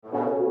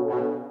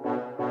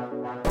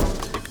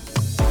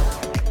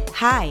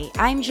Hi,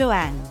 I'm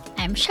Joanne.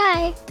 I'm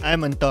Shai.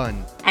 I'm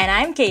Anton. And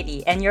I'm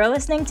Katie, and you're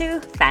listening to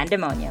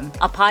Fandemonium,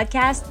 a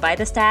podcast by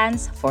the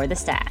stands for the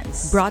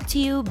stands. Brought to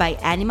you by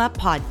Anima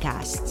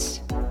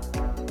Podcasts.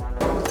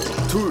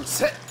 둘,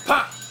 셋,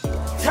 파!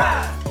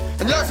 타!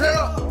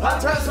 안녕하세요,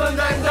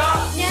 방탄소년단입니다.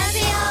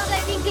 안녕하세요,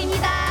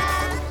 블랙핑크입니다.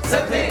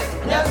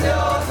 세븐틴,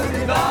 안녕하세요,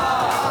 세븐틴입니다.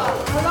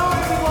 Hello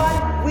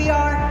everyone, we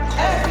are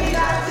SVT.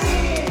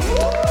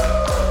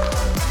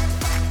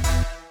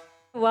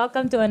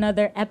 Welcome to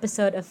another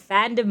episode of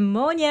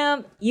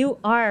Fandemonium. You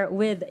are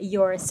with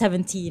your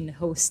 17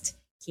 host,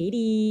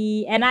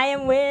 Katie. And I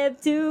am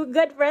with two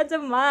good friends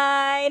of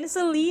mine,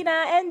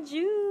 Selena and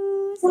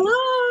Juice.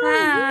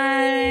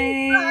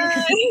 Hi.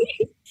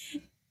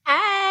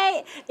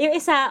 Hi! Yung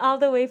isa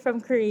all the way from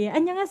Korea.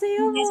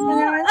 Annyeonghaseyo.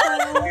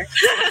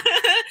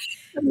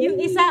 Yung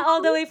isa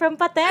all the way from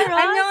Patero.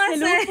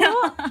 Annyeonghaseyo.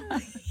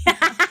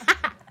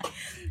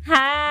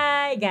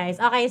 Hi,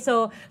 guys. Okay,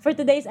 so for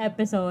today's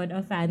episode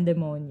of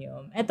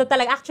Fandemonium, ito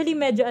talaga, actually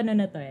medyo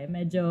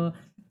medyo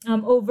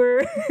over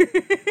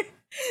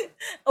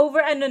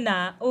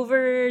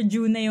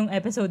overdue na yung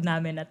episode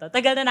namin na to.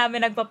 Tagal na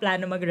namin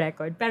nagpaplano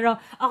mag-record. Pero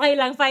okay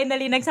lang,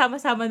 finally,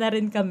 nagsama-sama na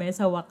rin kami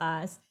sa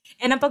wakas.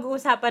 And ang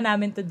pag-uusapan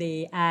namin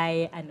today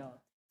ay,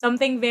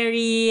 something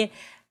very,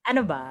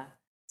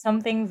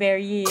 something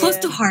very... Close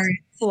to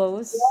heart.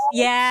 Close.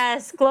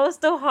 Yes, close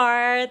to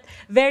heart.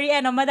 Very,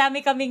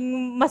 madami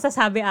kaming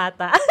masasabi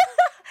ata.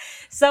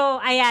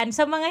 So, ayan,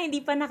 sa mga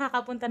hindi pa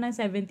nakakapunta ng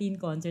 17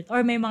 concert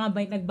or may mga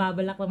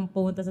nagbabalak lang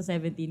pumunta sa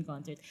 17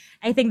 concert,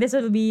 I think this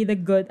will be a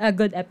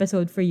good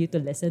episode for you to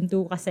listen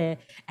to kasi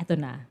eto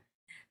na.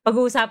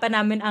 Pag-uusapan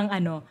namin ang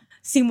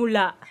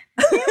simula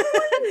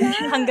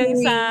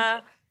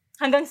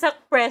hanggang sa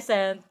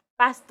present,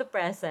 past to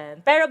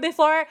present. Pero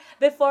before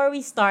we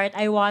start,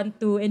 I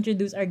want to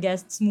introduce our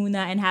guests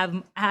muna and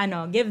have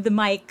give the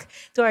mic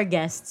to our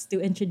guests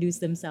to introduce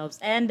themselves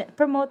and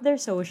promote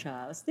their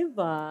socials, 'di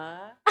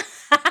ba?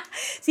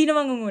 Sino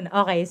mangunguna?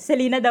 Okay,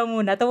 Selena daw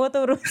muna.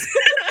 Tumuturo.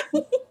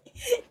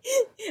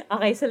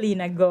 Okay,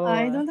 Selena, go.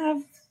 I don't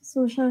have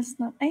socials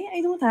na. I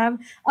don't have.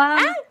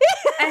 I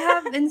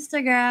have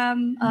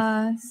Instagram,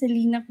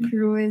 Selena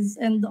Cruz,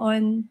 and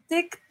on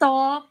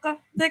TikTok.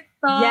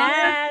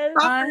 Yes.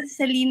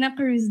 Selena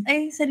Cruz.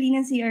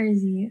 Selena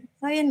CRZ.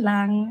 So, yun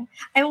lang.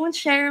 I won't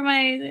share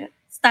my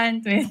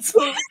stand with. So,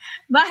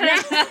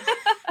 bahala.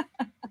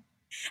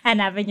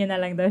 Hanapin nyo na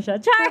lang daw siya.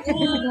 Char!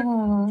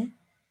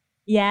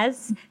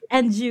 Yes.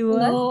 And Ju.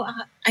 Hello,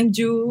 I'm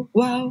Ju.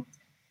 Wow.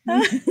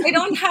 I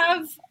don't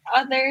have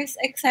others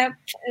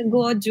except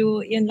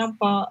Goju. Yun lang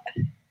po.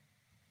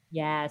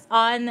 Yes.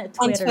 On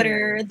Twitter. On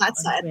Twitter,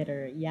 that's on it.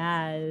 Twitter.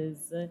 Yes.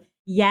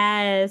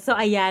 Yes. So,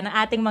 ayan, ang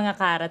ating mga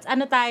karats.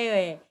 Ano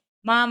tayo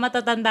mga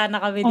matatanda na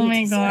kami dito. Oh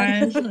my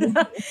gosh.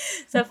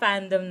 Sa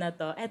fandom na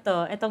to.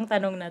 Etong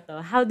tanong na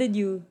to. How did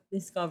you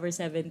discover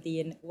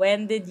 17?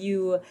 When did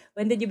you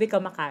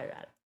become a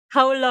karat?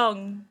 How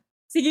long?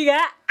 Sige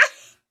nga.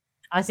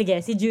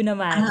 Sige, si Ju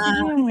naman.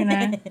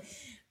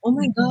 Oh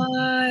my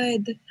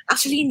God.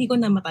 Actually, hindi ko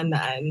na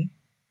matandaan.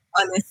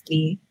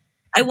 Honestly.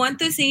 I want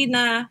to say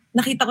na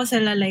nakita ko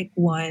sila like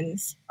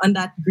once on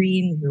that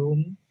green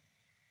room.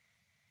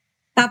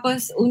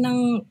 Tapos,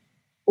 unang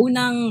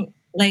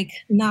like,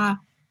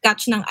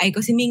 na-catch ng eye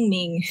ko si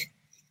Mingming.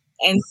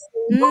 And,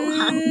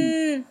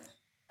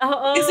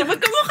 Oo. kasi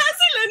magkamukha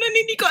sila nun,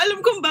 hindi ko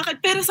alam kung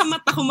bakit, pero sa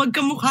mata ko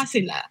magkamukha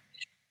sila.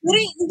 Pero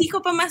hindi ko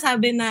pa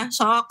masabi na,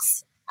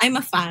 shocks, I'm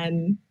a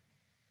fan.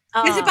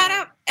 Kasi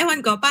para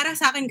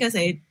sa akin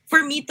kasi,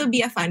 for me to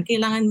be a fan,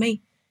 kailangan may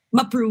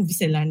ma-prove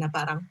sila na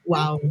parang,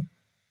 wow.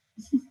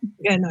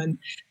 Ganon.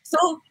 So,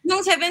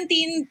 nung 17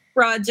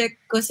 project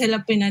ko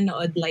sila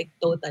pinanood like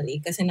totally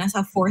kasi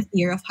nasa 4th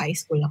year of high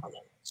school ako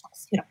nun.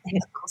 Shocks, hirap na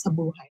hirap ako sa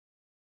buhay.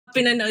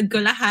 Pinanood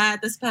ko lahat,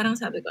 tapos parang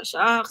sabi ko,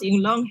 shocks,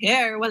 yung long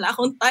hair, wala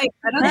akong type.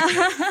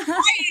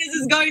 Why is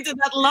this going to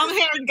that long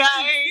hair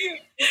guy?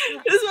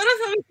 Tapos parang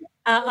sabi ko,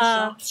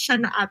 shocks,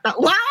 siya na ata.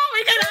 Wow,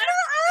 may ganun!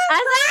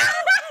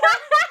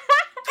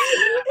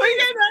 May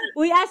ganun!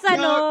 Uy, as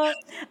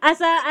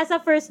a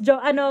first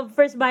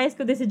bias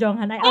ko din si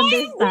Jonghan, I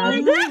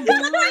understand.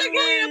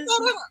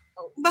 Parang,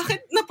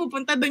 bakit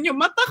napupunta doon yung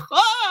mata ko?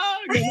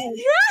 Ganun.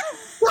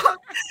 So,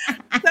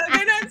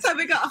 ganun,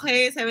 sabi ko,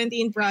 okay,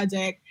 17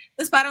 project.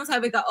 Tapos parang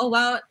sabi ko, oh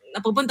wow,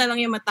 napupunta lang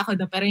yung mata ko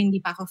doon, pero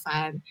hindi pa ako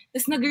fan.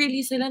 Tapos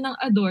nag-release sila ng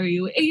Adore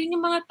You. Yun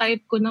yung mga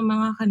type ko ng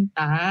mga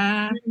kanta.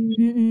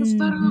 Tapos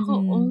parang ako,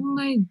 oh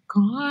my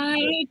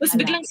God. Tapos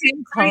biglang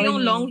sensor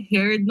yung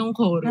long-haired nung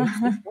chorus.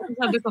 Tapos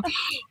sabi ko,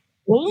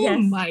 oh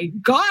my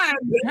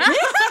God!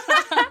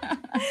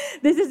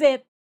 This is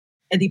it.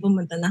 Di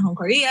pumunta na akong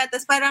Korea.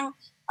 Tapos parang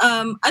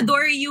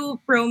Adore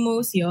You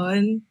promos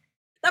yun.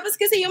 Tapos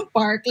kasi yung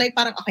park, like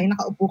parang okay,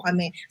 nakaupo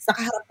kami. Sa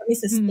kaharap kami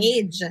sa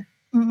stage.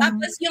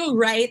 Tapos yung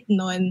right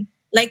nun,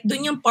 like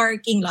dun yung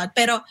parking lot.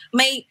 Pero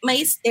may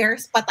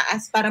stairs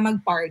pataas para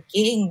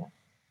mag-parking.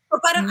 So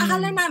parang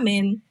akala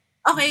namin,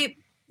 okay,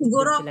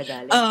 siguro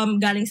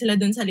galing sila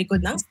dun sa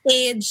likod ng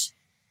stage.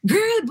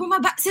 Girl,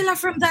 bumaba sila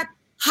from that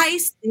high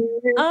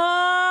stairs.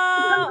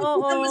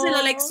 Nakikita mo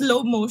sila like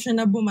slow motion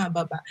na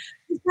bumababa.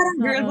 Parang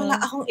girl, wala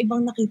akong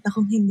ibang nakita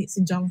kung hindi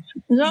si Jonghan.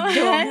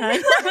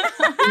 Jonghan.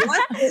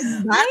 What is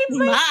that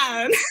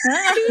man?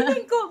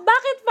 Feeling ko,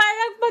 bakit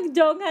parang pag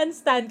Jonghan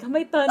stan ka,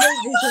 may tunnel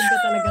vision ka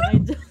talaga kay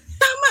Jonghan?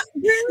 Tama,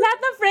 girl. Lahat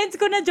ng friends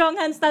ko na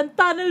Jonghan stan,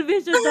 tunnel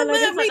vision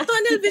talaga. May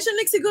tunnel vision.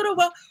 Like siguro,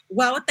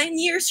 wow, 10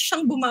 years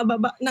siyang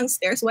bumababa ng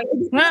stairs. Why?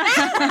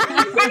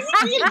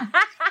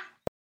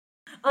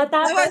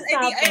 Tapos.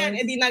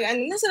 Edi na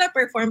sila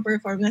perform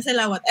na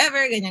sila,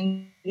 whatever,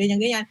 ganyan.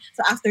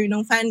 So after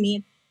nung fan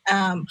meet,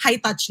 high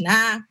touch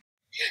na.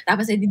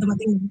 Tapos edi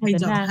dumating kay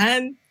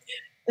Jonghan.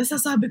 Tapos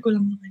sasabi ko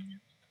lang naman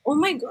niya, oh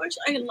my gosh,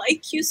 I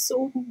like you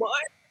so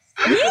much.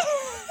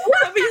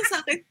 Sabi niya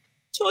sa akin,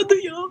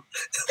 Chodoyo.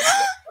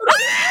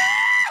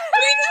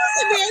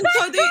 Sabihin,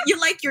 Chodoyo, you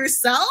like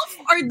yourself?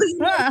 Or do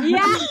you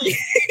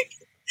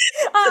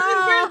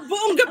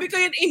buong gabi ko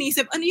yun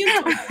inisip, ano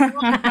yun?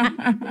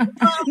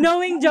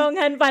 Knowing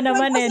Jonghan pa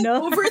naman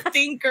no?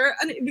 Overthinker.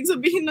 Ano ibig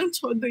sabihin ng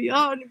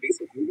Chodoyo? Ano ibig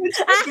sabihin ng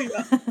Chodoyo?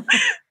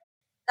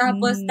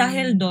 Tapos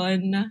dahil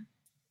doon,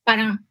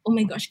 parang, oh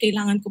my gosh,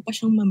 kailangan ko pa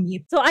siyang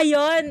ma-meet. So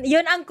ayun,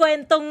 yun ang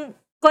kwentong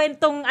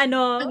kwentong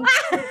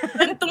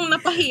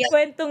napahiya.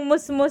 Kwentong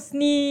musmus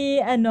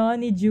ni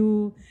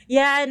Ju.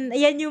 Yan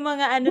yung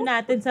mga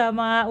natin sa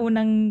mga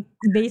unang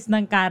days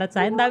ng Karat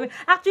sa akin. Dami.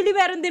 Actually,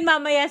 meron din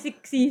mamaya si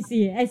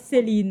Sisi,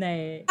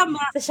 Selena Tama.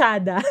 Sa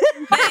Shada.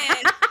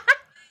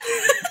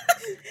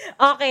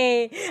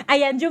 Okay.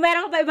 Ayan, Ju,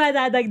 meron ka pa iba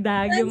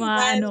dadagdag? Yung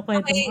mga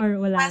kwentong or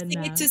wala Passing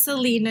na? it to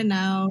Selena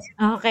now.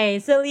 Okay.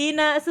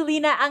 Selena,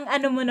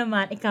 ang mo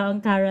naman, ikaw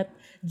ang Karat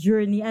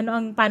journey.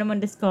 Paano mo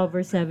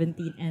discover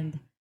 17 and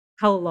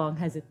how long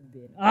has it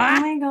been? Oh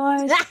my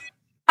gosh.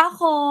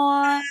 Ako,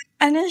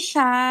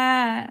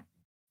 siya.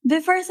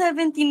 Before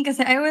 17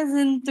 kasi, I was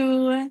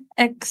into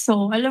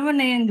EXO. Alam mo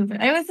na yun,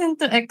 diba? I was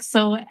into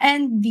EXO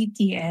and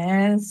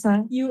BTS.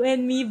 You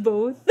and me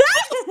both.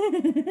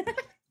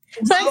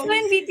 So, I was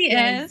in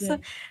BTS. Yes.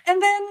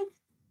 And then,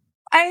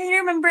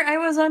 I remember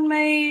I was on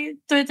my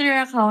Twitter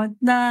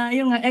account na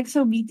yung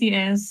EXO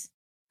BTS.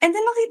 And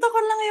then, nakita ko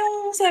lang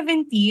yung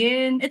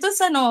 17. It was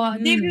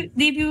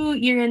debut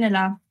year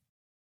nila.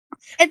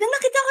 And then,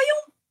 nakita ko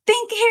yung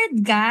pink-haired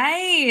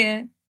guy.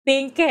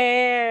 Pink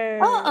hair.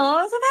 Oo.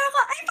 So, parang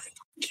ko, ay,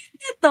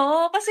 ito.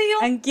 Kasi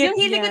yung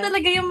hilig ko niya.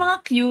 talaga yung mga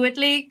cute.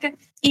 Like,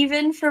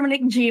 even from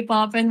like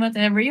J-pop and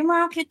whatever, yung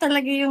mga cute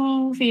talaga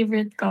yung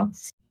favorite ko.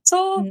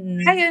 So,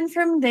 ayun,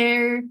 from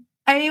there,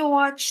 I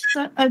watched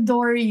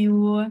Adore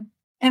You.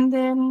 And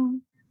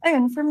then,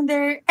 ayun, from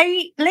there,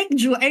 I like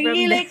Ju. I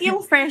really like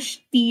yung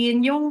Fresh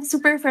Teen, yung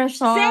super fresh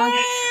song. Same!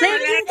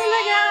 Like, yun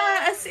talaga,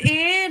 as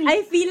in.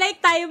 I feel like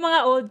tayo mga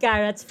old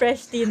carrots,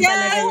 fresh teen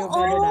talaga yung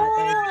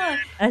natin.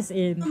 As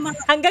in.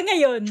 Hanggang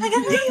ngayon. As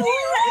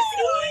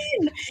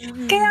in.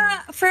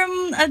 Kaya, from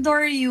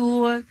Adore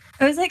You,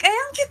 I was like, ay,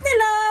 ang cute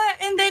nila.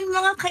 And then,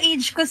 mga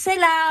ka-age ko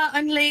sila.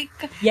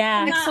 Unlike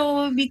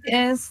EXO,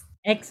 BTS.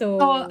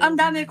 EXO. So, ang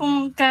dami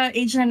kong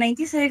ka-age na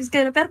 96.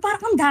 Pero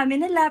parang ang dami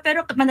nila.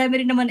 Pero madami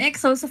rin naman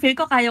EXO. So, feel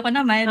ko kaya ko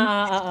naman.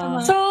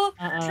 So,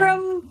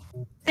 from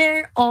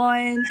there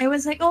on, I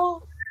was like,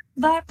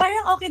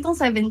 parang okay tong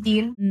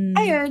 17.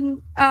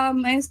 Ayun,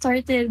 I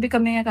started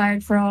becoming a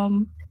card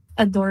from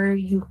Adore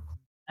You.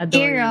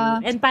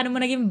 Era. And paano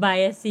mo naging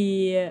bias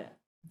si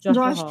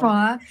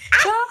Joshua?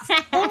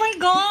 Oh my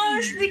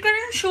gosh! Di ko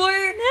rin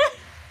sure.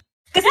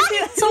 Kasi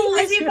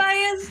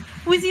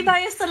Wizzy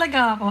bias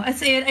talaga ako.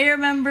 As in, I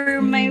remember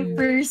my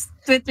first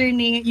Twitter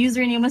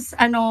username was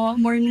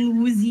Morning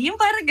Woozy. Yung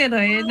parang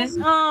gano'n.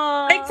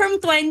 Like from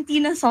 20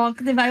 na song,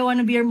 diba? I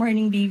wanna be your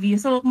morning baby.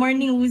 So,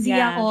 Morning Woozy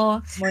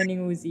ako.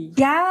 Morning Woozy.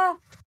 Yeah.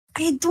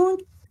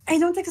 I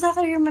don't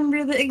exactly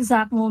remember the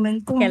exact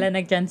moment kung kailan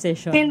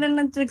nag-transition. Kailan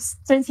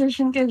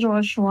nag-transition kay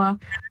Joshua.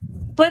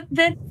 But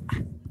then,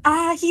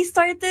 he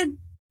started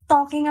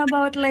talking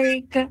about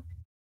like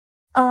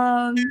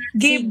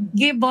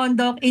Gabe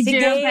Bondok, Si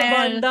AJ Gabe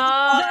Rafael.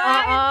 Bondok.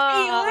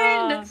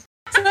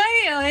 So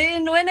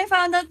ayun, when I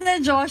found out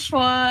that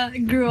Joshua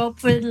grew up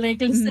with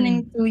like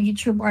listening to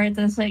YouTube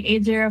artists like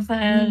AJ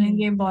Rafael and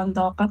Gabe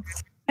Bondok,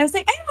 I was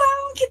like, ay wow,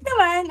 ang cute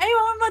naman. Ay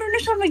wow,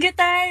 marunong siya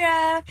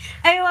mag-gitara.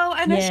 Ay wow,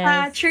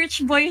 siya,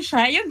 church boy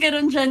siya. Yung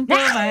ganun dyan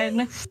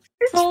naman.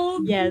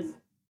 So, yes.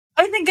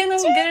 I think ganun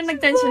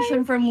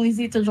nag-transition from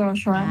Woozy to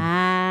Joshua.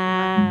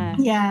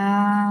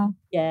 Yeah.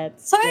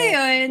 Yes. So,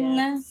 ayun.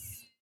 Yes.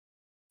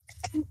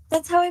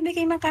 That's how I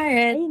became a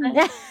carrot.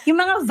 Yung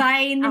mga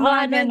Vine, yung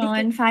mga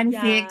ganon,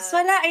 fanfics.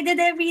 Wala, I did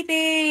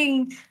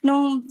everything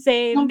nung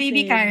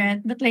baby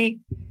carrot. But like,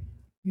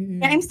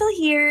 I'm still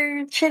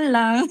here. Chill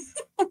lang.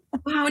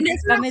 Wow,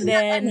 next kami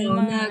din.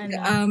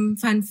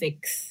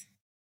 Fanfics.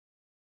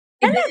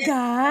 Talaga?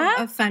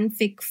 A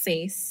fanfic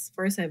face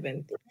for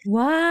 70.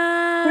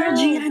 Wow! Pero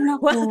Jihan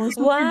ako.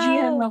 Super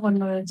Jihan ako.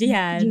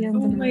 Jihan.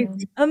 Oh my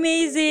God.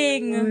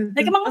 Amazing.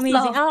 Like, mga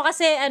amazing. Ako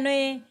kasi,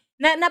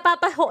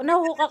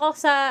 nahook ako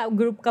sa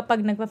group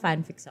kapag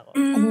nagpa-fanfics ako.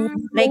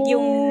 Like,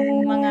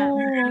 yung mga,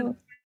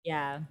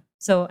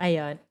 So,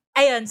 ayun.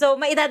 Ayun, so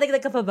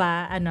maidadagdag ka pa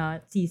ba,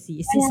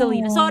 si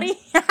Selena? Sorry.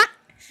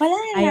 Wala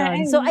na.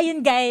 Ayun. So,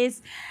 ayun guys.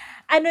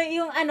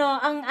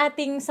 Ang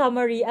ating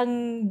summary, ang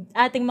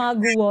ating mga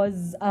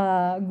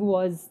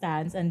guwas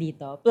stands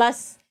andito.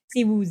 Plus,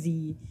 si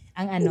Woozy.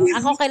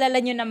 Ako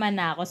kilala nyo naman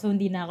na ako, so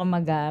hindi na ako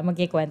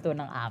magkikwento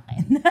ng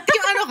akin.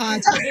 Team ano ka?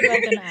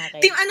 Magkikwento ng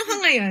akin. Team ano ka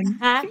ngayon?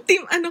 Ha?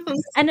 Team ano ka?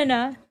 Ano na?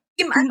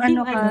 Team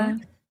Ano ka?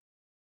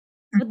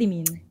 What do you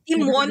mean?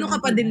 Team Wono ka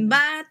pa din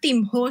ba?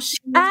 Team Hoshi?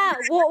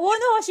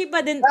 Wonohoshi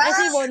pa din.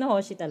 Kasi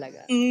Wonohoshi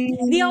talaga.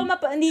 Hindi nyo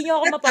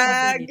ako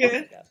mapapapili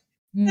talaga.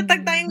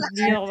 Natag tayong lahat.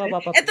 Hindi nyo ako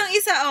mapapapili. Etong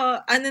isa,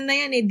 ano na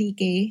yan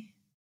DK?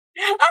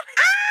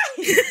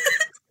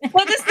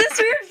 What is this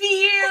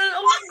reveal?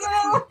 Oh my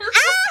God!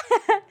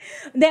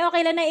 Hindi,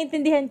 okay lang,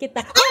 naiintindihan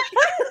kita.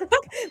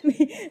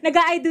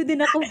 Nag-a-I-do din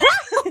ako.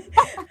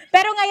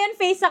 Pero ngayon,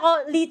 face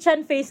ako,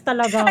 Lee-chan face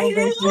talaga ako.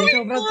 Guys.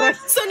 Sobrang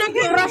crush. So,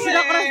 Crush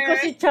na crush ko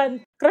si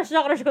Chan. Crush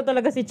ko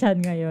talaga si Chan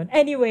ngayon.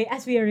 Anyway,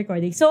 as we are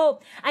recording. So,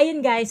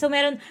 ayun guys. So,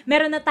 meron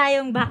na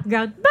tayong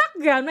background.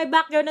 May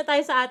background na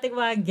tayo sa ating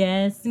mga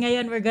guests.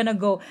 Ngayon, we're gonna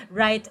go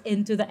right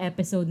into the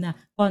episode na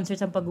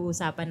concerts ang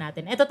pag-uusapan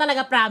natin. Ito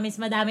talaga, promise,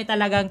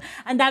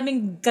 ang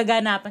daming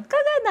kaganapan.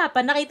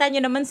 Nakita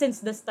nyo naman since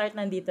the start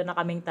nandito na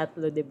kaming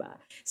tatlo, diba?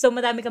 So,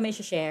 madami kami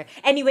share.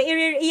 Anyway,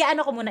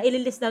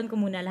 ililist down ko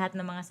muna lahat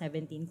ng mga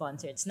 17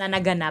 concerts na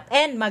naganap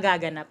and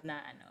magaganap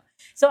na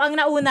So, ang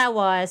nauna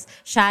was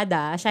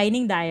Shada,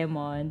 Shining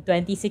Diamond,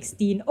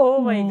 2016. Oh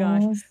my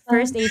gosh.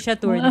 First Asia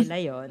tour nila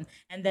yon.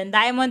 And then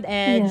Diamond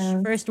Edge,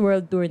 first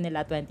world tour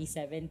nila,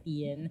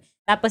 2017.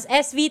 Tapos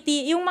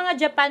SVT, yung mga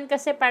Japan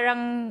kasi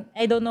parang,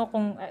 I don't know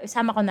kung,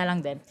 sama ko na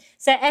lang din.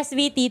 Sa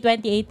SVT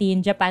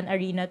 2018, Japan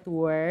Arena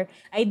Tour.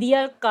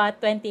 Ideal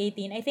Cut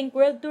 2018. I think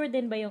world tour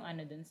din ba yung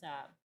dun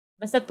sa,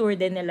 basta tour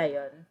din nila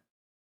yon.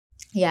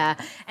 Yeah.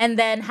 And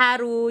then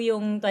Haru,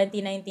 yung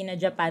 2019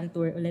 na Japan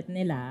tour ulit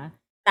nila.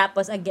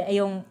 Tapos,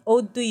 yung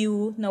Ode to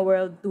You na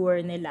world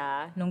tour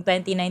nila nung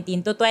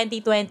 2019 to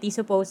 2020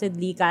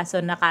 supposedly,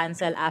 kaso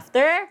na-cancel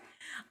after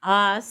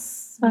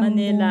Us,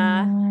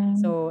 Manila.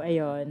 So,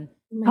 ayun.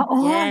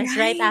 Yes,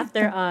 right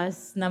after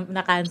Us,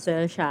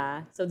 na-cancel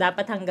siya. So,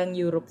 dapat hanggang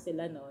Europe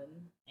sila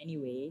nun.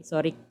 Anyway,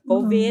 sorry,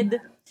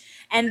 COVID.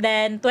 And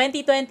then,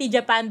 2020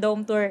 Japan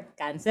Dome Tour,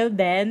 cancel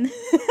din.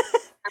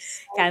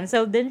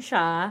 Cancel din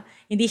siya.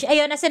 Hindi siya,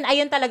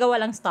 ayun talaga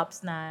walang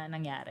stops na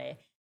nangyari.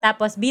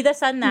 Tapos, Be the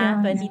Sun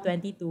na,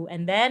 2022.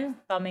 And then,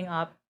 coming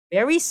up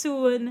very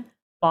soon,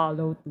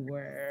 Follow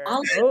Tour.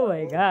 Oh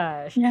my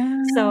gosh.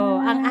 Yes. So,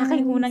 ang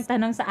aking unang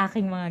tanong sa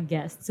aking mga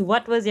guests,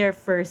 what was your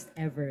first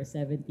ever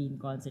 17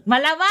 concert?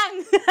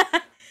 Malamang!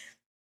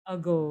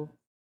 Go.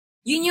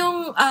 Yun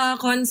yung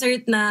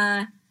concert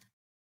na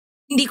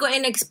hindi ko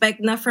in-expect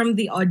na from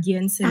the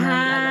audience sila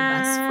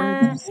lalabas for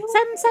this.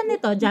 San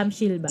ito? Jam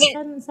Shield ba?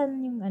 San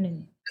yung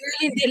niya?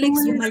 Hindi, like,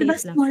 yung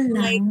maliit lang.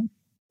 Like,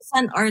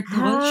 San Art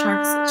Hall,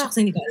 Sharks,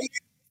 hindi ko.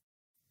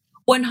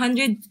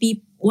 1,000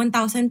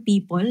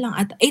 people lang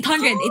at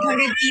 800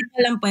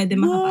 people lang pwede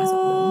makapasok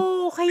doon.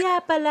 Oh,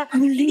 kaya pala.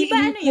 Di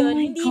ba yun?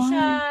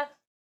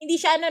 Hindi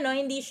siya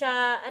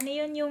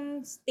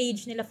yung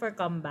stage nila for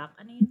comeback.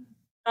 Ano yun?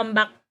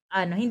 Comeback,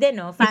 hindi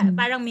no?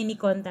 Parang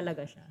minicon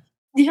talaga siya.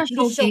 Hindi siya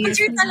showcase.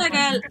 Concert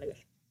talaga.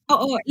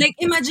 Oo, like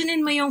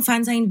imaginein mo yung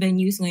fansign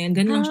venues ngayon,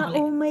 ganun lang siya.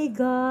 Oh my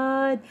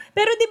God.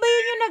 Pero di ba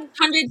yun yung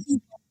 100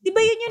 people. Di ba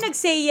yun yung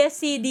nag-say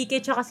yes si DK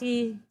tsaka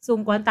si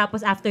Sungkwan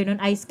tapos after nun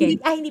Ice Cake?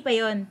 Hindi pa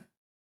yun.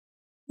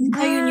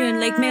 Ayun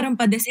yun. Like meron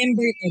pa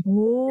December.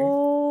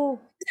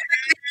 Oh.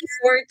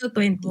 24 to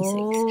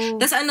 26.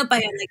 Tapos pa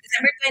yun? Like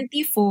December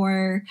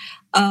 24,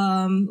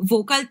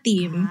 vocal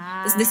team.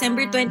 Tapos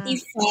December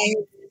 25,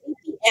 8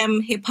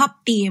 p.m.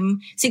 hip-hop team.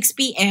 6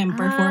 p.m.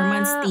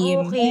 performance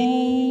team.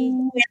 Okay.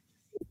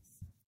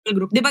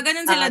 Group. Di ba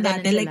ganun sila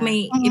dati? Sila. Like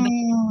may iba.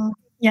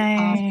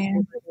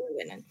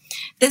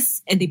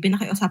 Tapos,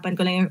 pinakiusapan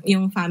ko lang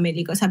yung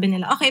family ko. Sabi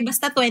nila, okay,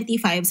 basta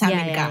 25 sa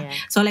amin ka. Yeah.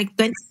 So, like,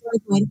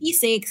 24,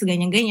 26,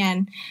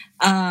 ganyan-ganyan.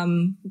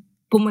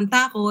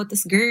 Pumunta ako,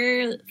 tapos,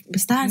 girl,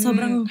 basta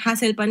sobrang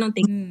hassle pa nung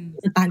ticket.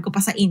 Natahan ko pa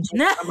sa inch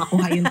para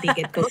makuha yung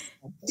ticket ko.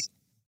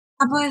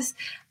 Tapos,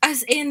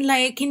 as in,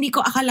 like, hindi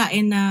ko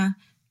akalain na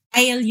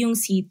aisle yung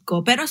seat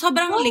ko. Pero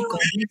sobrang likod.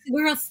 Like,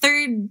 siguro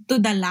third to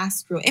the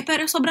last row.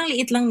 Pero sobrang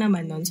liit lang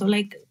naman nun. So,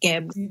 like,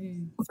 Keb,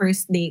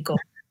 first day ko.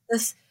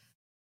 Tapos,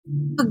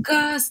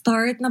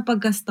 pagka-start,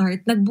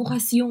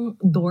 nagbukas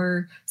yung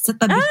door sa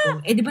tabi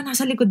ko. Di ba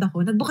nasa likod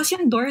ako? Nagbukas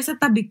yung door sa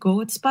tabi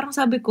ko. Tapos parang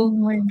sabi ko, oh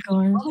my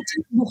God. Bakit siya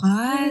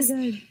nagbukas?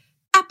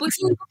 Tapos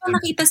hindi ko pa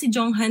nakita si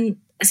Jonghan.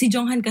 Si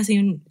Jonghan kasi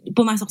yung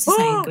pumasok sa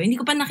side ko.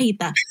 Hindi ko pa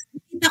nakita.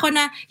 Nakita ko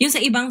na yung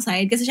sa ibang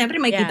side. Kasi syempre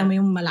may kita mo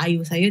yung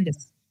malayo sa'yo. Diba?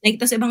 Like,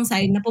 tapos ibang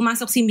side, na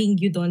pumasok si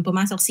Mingyu doon,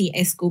 pumasok si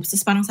S-Scoops,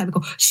 tapos parang sabi ko,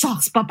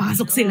 shucks,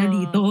 papasok sila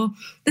dito.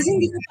 Tapos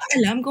hindi ko pa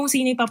alam kung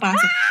sino yung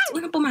papasok. So,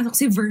 unang pumasok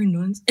si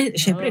Vernon.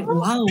 Syempre,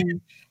 wow.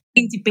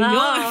 prinsipe yun.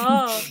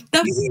 Oo.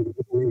 Tapos,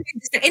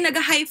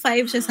 nag-high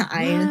five siya sa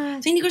aisle.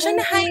 So, hindi ko siya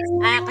na-high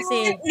five. Kasi,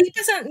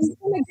 Hindi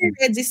pa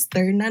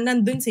nag-register na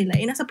nandun sila.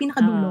 Nasa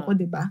pinakadulo ko,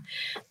 di ba?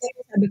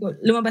 Sabi ko,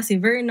 lumabas si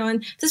Vernon.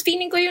 Tapos,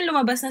 feeling ko yung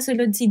lumabas na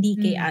sulod si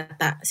DK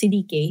ata. Si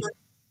DK.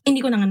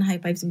 Hindi ko na nga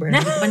na-high five si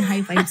Vernon. Hindi ko pa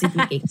na-high five si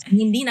DK. Kasi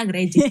hindi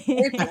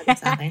nag-register talaga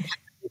sa akin.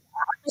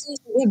 Kasi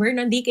si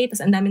Vernon, DK,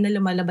 tapos ang dami na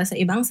lumalabas sa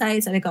ibang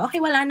side. Sabi ko,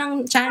 okay, wala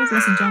nang chance na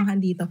si Jonghan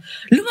dito.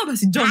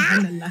 Lumabas si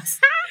Jonghan na last.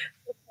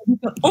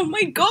 Oh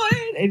my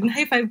God! And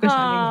high five ko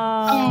siya.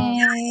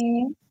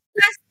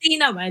 Last day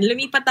naman,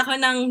 lumipat ako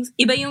ng,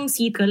 iba yung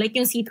seat ko, like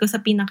yung seat ko sa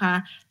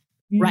pinaka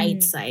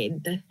right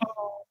side.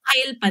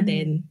 Aisle pa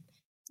din.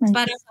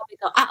 Parang sabi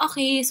ko,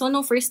 okay, so no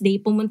first day,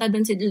 pumunta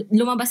dun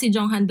lumabas si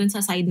Jonghan dun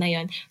sa side na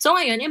yon. So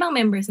ngayon, ibang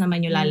members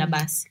naman yung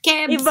lalabas.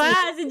 Kebs, iba,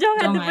 si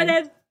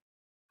Jonghan.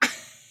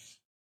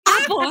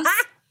 Tapos,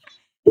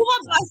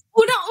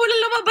 unang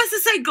lumabas sa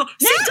side ko,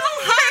 si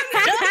Jonghan!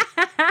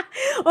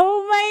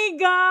 Oh my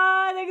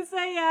God! Ang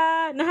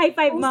saya! Na-high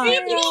five mo.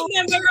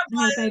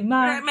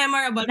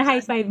 Memorable.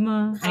 Na-high five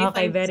mo.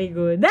 Okay, very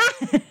good.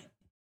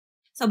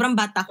 Sobrang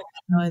bata ko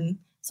doon.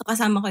 So,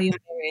 kasama ko yung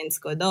parents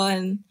ko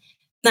doon.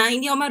 Na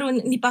hindi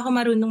pa ako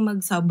marunong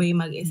mag-subway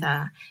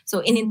mag-isa.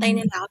 So, inintay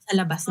nila ako sa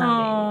labas ng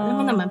venue. Alam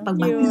mo naman, pag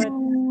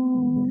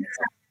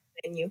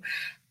venue.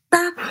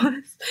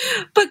 Tapos,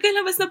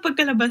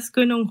 pagkalabas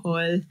ko nung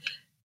hall,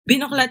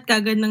 binuklat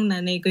kagad ng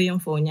nanay ko yung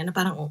phone niya na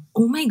parang,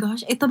 oh my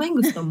gosh, ito ba yung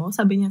gusto mo?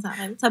 Sabi niya sa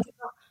akin. Sabi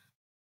ko,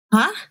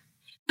 ha?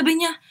 Sabi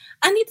niya,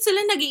 andito sila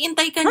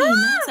nag-iintay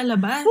kanina sa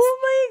labas. Oh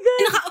my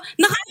God!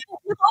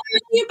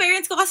 Naka-open yung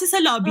parents ko kasi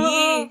sa lobby.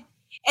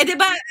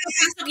 Diba,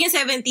 pasok yung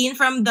 17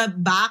 from the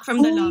back,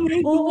 from the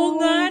lobby. Oo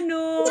nga,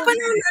 no. Ito pa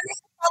naman nanay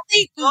sa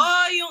tatay ko,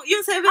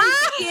 yung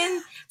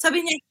 17.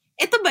 Sabi niya,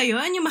 ito ba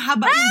yun? Yung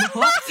mahaba yung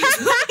buhok?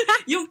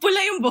 Yung pula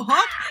yung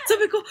buhok?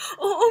 Sabi ko,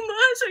 oo ma,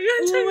 siya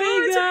yan,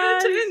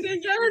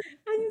 ganyan.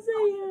 Ano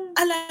sa'yo?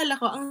 Alala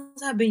ko, ang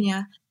sabi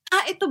niya,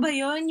 ito ba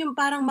yun? Yung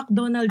parang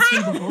McDonald's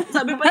yung buhok?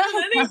 Sabi pa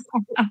niya,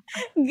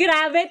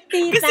 grabe,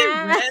 tita. kasi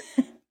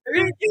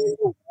red yung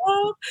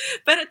buhok.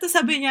 Pero ito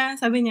sabi niya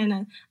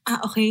na,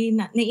 okay,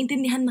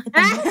 naiintindihan na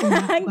kita.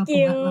 Ang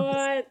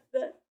cute.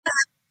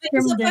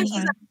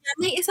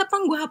 May isa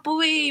pang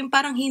gwapo yung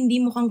parang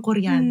hindi mukhang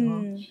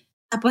Koreano.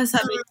 Tapos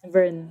sabi niya,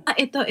 Vern.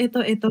 ito.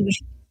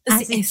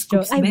 Tapos si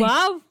Escoops. Ay,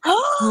 wow!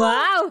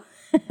 Wow!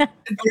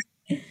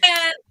 Kaya,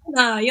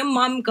 yung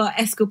mom ko,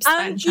 Escoops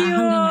fan siya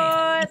hanggang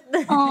ngayon.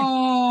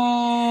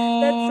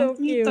 That's so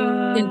cute.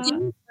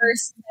 Yung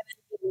first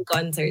 17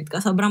 concert ko,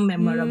 sobrang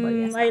memorable.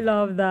 Yes. I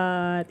love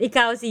that.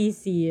 Ikaw,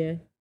 Sisi.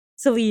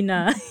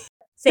 Sulina.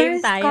 Same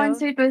First tayo.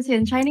 concert was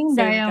in Shining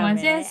Same Diamonds.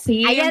 kami. Yes,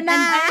 same. Ayan na!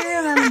 And I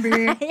remember,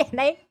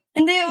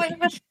 hindi,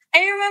 I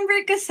remember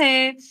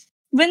kasi,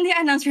 when they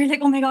announced, we were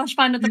like, oh my gosh,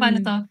 paano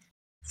to?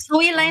 So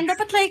we lined up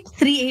at like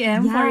 3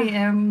 a.m., 4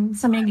 a.m.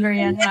 sa may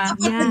Glorieta.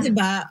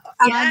 Diba?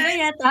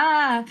 Glorieta.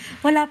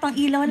 Wala pang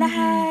ilaw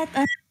lahat.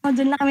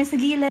 Doon lang kami sa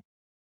gilid.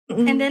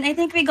 And then I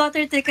think we got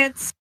our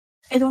tickets.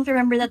 I don't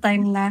remember the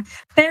time na.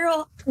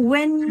 Pero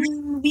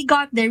when we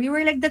got there, we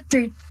were like the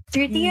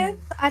 30th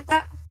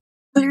ata.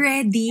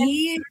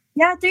 Already?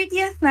 Yeah,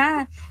 30th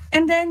na.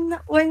 And then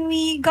when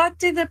we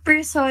got to the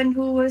person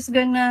who was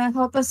gonna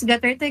help us get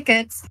our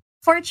tickets,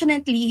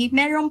 fortunately,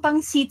 merong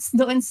pang seats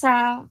doon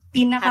sa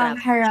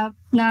pinaka-harap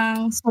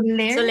ng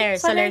Soler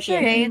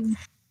siya, right?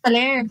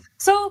 Soler.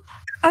 So,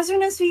 as soon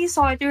as we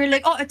saw it, we were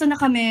like, ito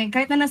na kami.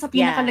 Kahit na nasa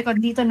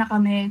pinakalikod, dito na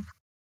kami.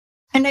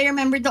 And I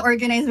remember the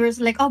organizers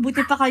like,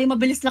 buti pa kayo,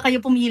 mabilis na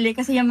kayo pumili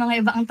kasi yung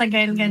mga iba ang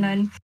tagal,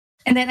 ganun.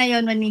 And then,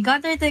 ayun, when we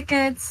got our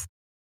tickets,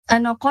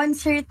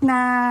 concert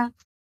na,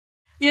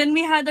 yun,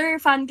 we had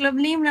our fan club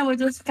name na,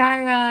 which was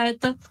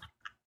Karat.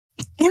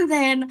 And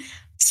then,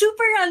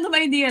 super random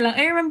idea lang.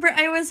 I remember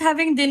I was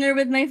having dinner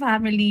with my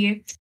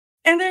family.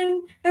 And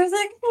then I was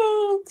like,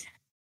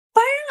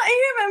 parang I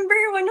remember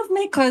one of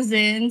my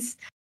cousins,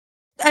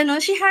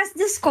 she has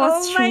this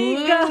costume.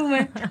 Oh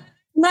my God.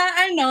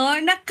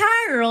 Na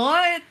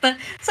carrot.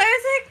 So I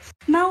was like,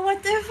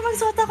 what if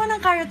magsuot ako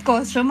ng carrot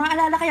costume?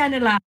 Maalala kaya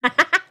nila?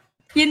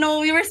 We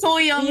were so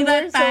young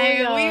that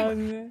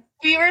time.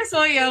 We were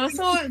so young.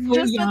 So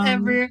just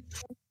whatever.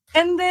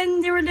 And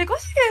then, they were like,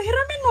 sige,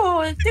 hiramin mo.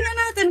 Tingnan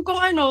natin kung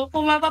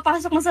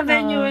mapapasok mo sa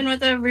venue and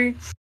whatever.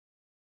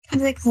 I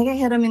was like, sige,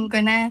 hiramin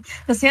ko na.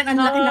 Tapos yan, ang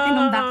laki-laki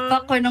ng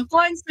backpack ko ng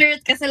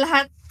concert kasi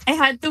lahat, I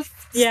had to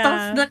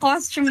stuff the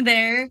costume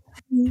there.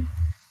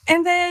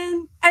 And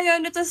then,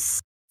 ayun, it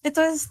was,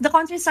 the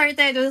concert started,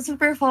 it was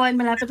super fun,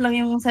 malapit lang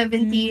yung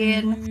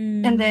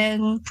 17. And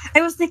then,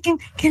 I was thinking,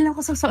 kailan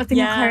ko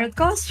susuotin yung carrot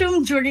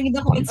costume during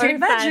the concert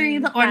ba?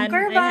 During the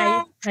encore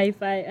ba?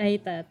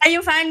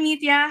 Yung fan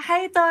meet,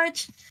 Hi,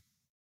 Touch.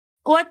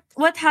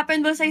 What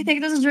happened was, I think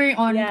this was during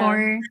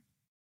encore.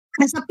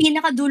 Nasa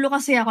pinakadulo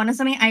kasi ako,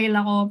 nasa may aisle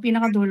ako,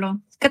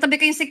 pinakadulo.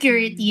 Katabi ko yung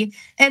security.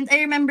 And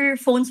I remember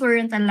phones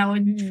weren't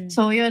allowed.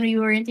 So yun,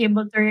 we weren't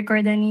able to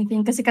record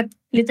anything kasi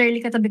literally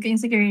katabi ko yung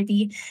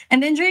security.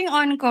 And then during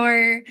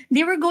encore,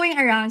 they were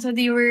going around. So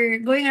they were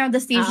going around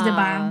the stage,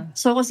 diba?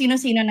 So kung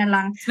sino-sino na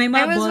lang. May I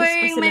mga was balls pa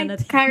wearing sila my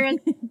natin.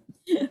 carrot.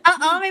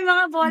 May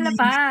mga bola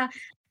pa.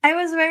 I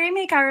was wearing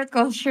my carrot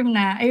costume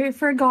na. I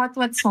forgot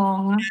what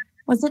song.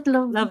 Was it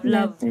Love Love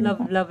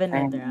and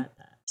Letter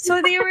ata. So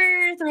they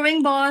were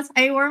throwing balls.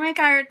 I wore my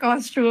carrot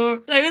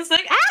costume. I was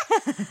like,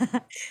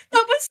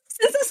 Tapos,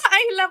 sa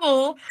aisle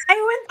ako, I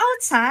went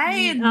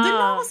outside. Doon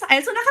lang ako sa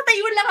aisle. So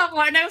nakatayo lang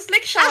ako and I was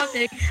like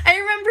shouting. I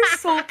remember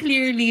so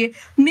clearly,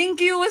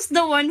 Mingyu was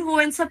the one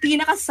who went sa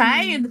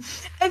pinaka-side.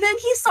 And then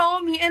he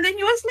saw me and then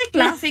he was like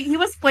laughing. He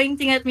was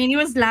pointing at me and he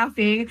was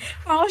laughing.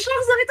 Oh,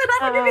 shucks, nakita na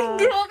ako ni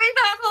Mingyu. Okay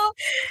na ako.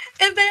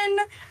 And then,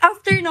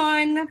 after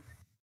nun,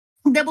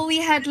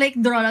 we had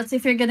like drawouts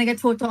if you're gonna get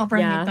photo op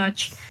or high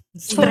touch.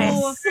 So,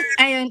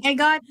 ayun, I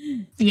got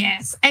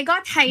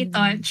high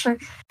touch.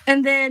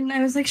 And then,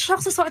 I was like,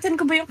 shocks, susuotin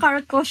ko ba yung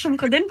carrot costume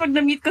ko din pag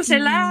na-meet ko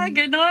sila?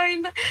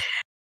 Ganon.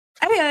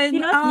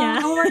 Ayun,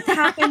 what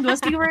happened was,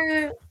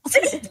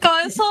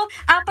 so,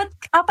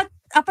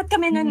 apat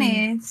kami nun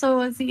eh.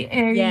 So, si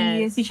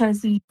Eri, si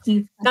Chelsea,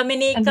 Keith. Kami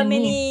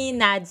ni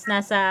Nads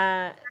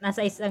nasa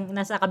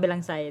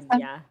kabilang side,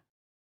 yeah.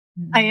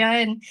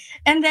 Ayun.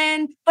 And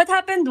then, what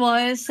happened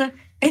was,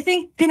 I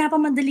think,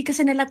 pinapamadali kasi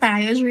nila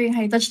tayo during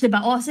high touch,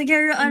 diba?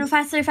 Sige,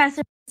 faster.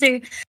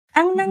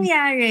 Ang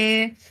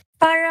nangyari,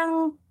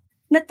 parang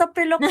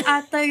natapilok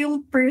ata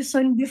yung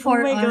person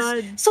before us.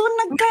 God. So,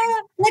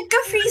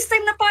 nagka-freeze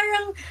time na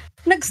parang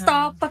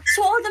nag-stop.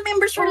 So, all the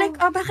members were like,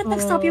 bakit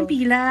nag-stop yung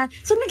pila?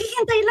 So,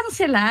 naghihintay lang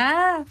sila.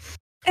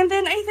 And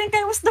then, I think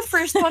I was the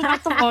first one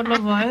out of all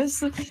of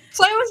us.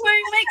 So, I was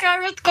wearing my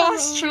carrot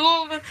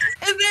costume.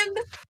 And then,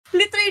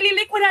 literally,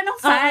 like, wala nang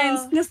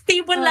fans.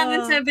 Na-stable lang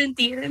in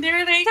 17. And they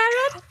were like,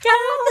 carrot!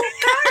 Carrot!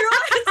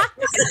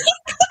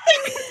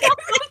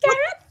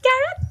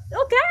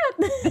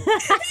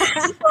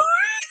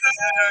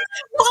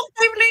 Buong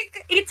time,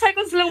 like, 8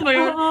 seconds lang ba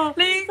yun?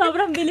 Like,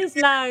 sobrang bilis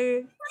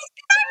lang.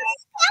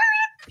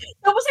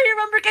 Tapos I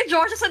remember kay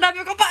George,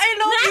 sanabi ko pa, I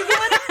love you,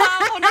 gawin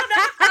pa ako na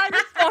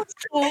nakakarot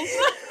costume.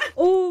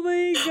 Oh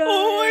my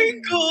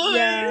God!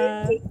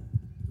 Yeah.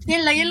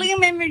 Yan lang yung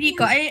memory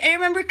ko. I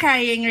remember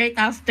crying right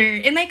after.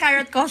 In my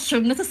carrot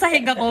costume, nasa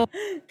sahig ako.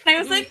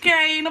 I was like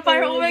crying, na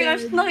parang, oh my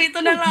gosh,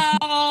 nakita na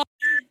lang ako.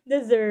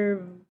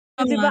 Deserve.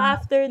 Diba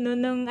after nun,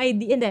 nung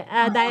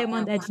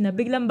Diamond Edge na,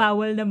 biglang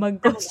bawal na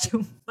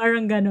mag-costume.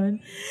 Parang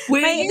ganon.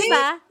 May,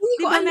 diba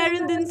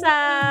meron din sa,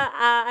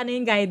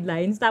 yung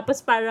guidelines,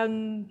 tapos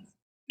parang,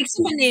 sa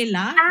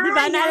Manila?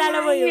 Diba,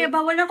 naalala mo yun?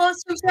 Bawal na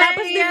costume.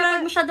 Tapos diba,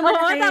 pag masyado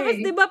malaki.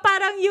 Tapos diba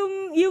parang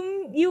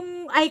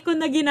yung icon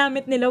na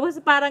ginamit nila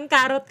was parang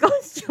carrot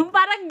costume.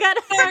 Parang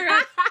ganon.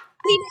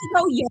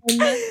 Ikaw yun.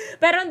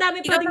 Pero ang dami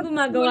pa din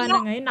gumagawa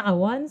na ngayon.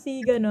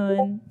 Naka-onesie,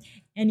 ganon.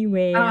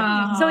 Anyway.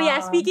 So yeah,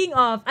 speaking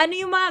of, ano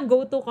yung mga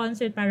go-to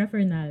concert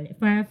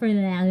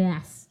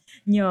paraphernalias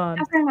nyo?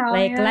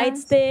 Like light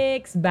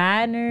sticks,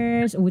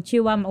 banners,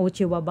 uchiwa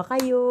ba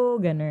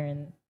kayo?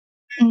 Ganon.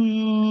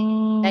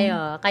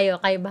 Kayo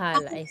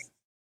bahala.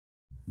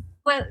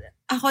 Well,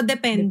 ako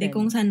depende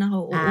kung saan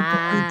ako uupo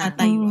o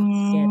tatayo.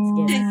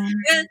 Gets.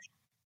 Well,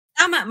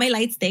 tama, may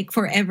light stick.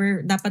 Forever,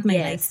 dapat may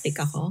light stick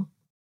ako.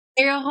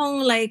 Pero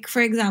kung like,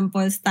 for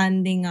example,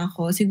 standing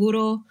ako,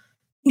 siguro,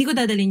 hindi ko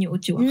dadalhin yung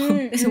uchiwa ko.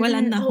 Kasi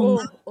wala na akong...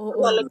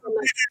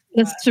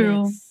 That's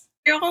true.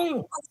 Pero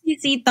kung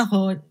sisit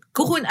ako,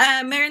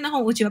 meron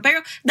akong uchiwa.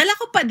 Pero dala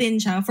ko pa din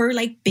siya for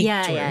like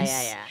pictures.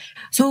 Yeah.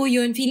 So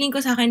yun, feeling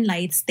ko sa akin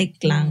light stick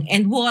lang.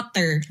 And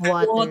water.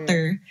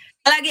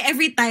 Palagi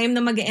every time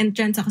na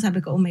mag-entrance ako,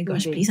 sabi ko, oh my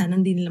gosh, please, sana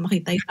hindi nila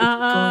makita yung food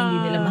ko, hindi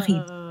nila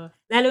makita.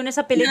 Lalo na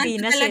sa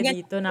Pilipinas,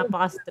 dito,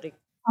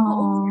 napaka-strict.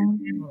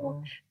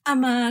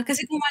 Tama,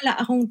 kasi kung wala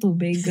akong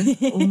tubig,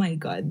 oh my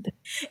God.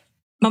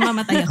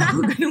 Mamamatay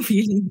ako. Ganong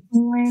feeling.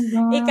 Oh my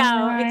God.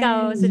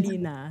 Ikaw,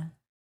 Selena.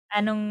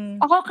 Anong...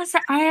 Ako kasi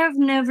I have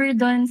never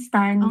done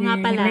standing.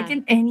 Like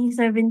in any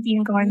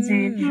 17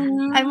 concert.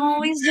 I'm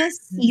always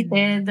just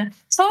seated.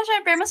 So,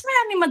 syempre, mas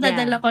maraming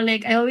madadala ko.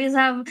 Like, I always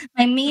have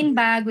my main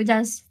bag with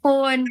just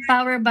phone,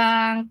 power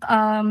bank.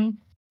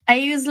 I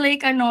use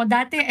like,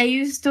 dati I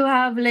used to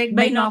have like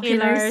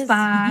binoculars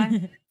pa.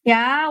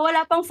 Yeah,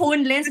 wala pang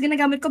phone lens.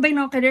 Ginagamit ko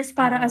binoculars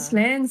para as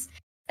lens.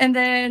 And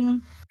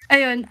then,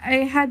 ayun,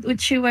 I had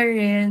uchiwa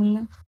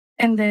rin.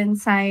 And then,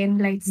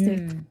 sign, light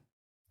stick.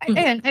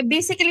 Ayun, I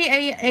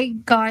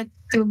got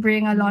to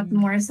bring a lot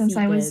more since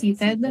I was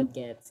seated.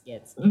 Gets.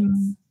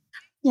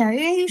 Yeah,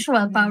 yung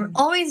usual power.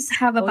 Always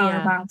have a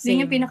power bank.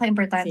 Yun yung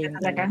pinaka-importante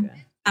talaga.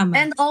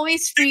 And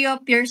always free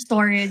up your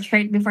storage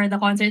right before the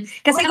concert.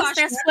 Kasi ang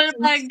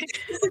stressful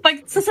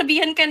pag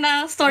sasabihan ka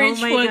na storage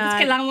full,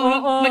 kasi kailangan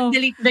mo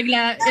mag-delete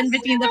bigla in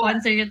between the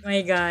concert. Oh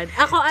my God.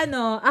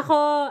 Ako,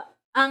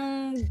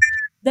 ang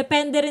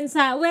depende rin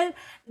sa,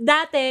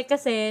 dati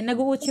kasi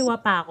nag-uuchiwa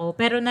pa ako,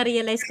 pero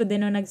na-realize ko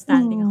din nung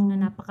nag-standing ako na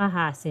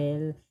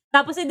napaka-hassle.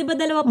 Tapos di ba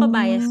dalawa pa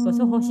bias ko?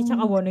 So Hoshi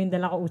tsaka Wono yung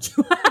dala ko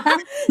Uchiwa.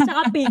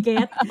 Tsaka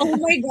Piket. Oh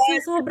my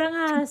God. So sobrang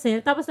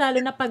hassle. Tapos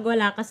lalo na pag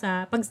wala ka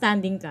pag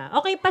standing ka.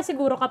 Okay pa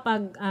siguro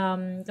kapag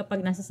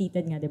nasa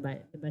seated nga, di ba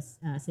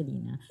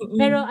Selena?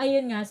 Pero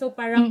ayun nga, so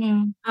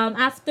parang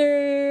after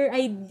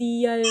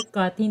ideal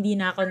cut, hindi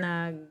na ako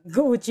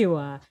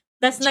nag-Uchiwa.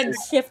 Tapos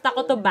nag-shift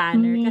ako to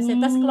banner kasi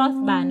tas cloth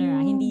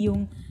banner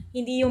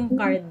hindi yung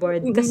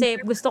cardboard.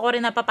 Kasi gusto ko rin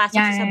napapasok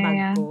siya sa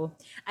bag ko.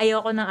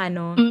 Ayoko ng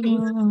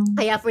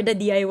kaya for the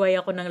DIY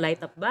ako ng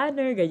light up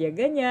banner,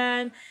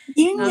 ganyan.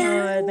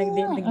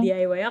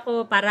 Nag-DIY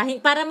ako para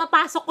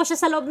mapasok ko siya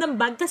sa loob ng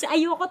bag kasi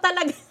ayoko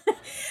talaga.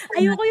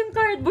 Ayoko yung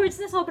cardboards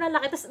na sobrang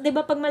laki. Tapos 'di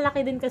ba pag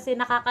malaki din kasi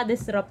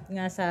nakaka-disrupt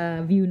nga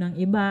sa view ng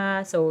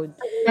iba. So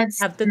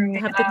have to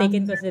take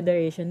in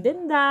consideration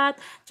din that.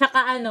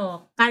 Tsaka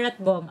carrot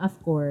bomb, of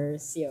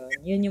course.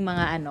 Yun yung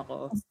mga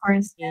ko. Of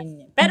course.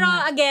 Yun. Pero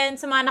again,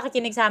 sa mga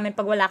nakikinig sa amin,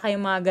 pag wala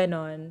kayong mga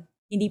ganon,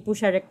 hindi po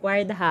siya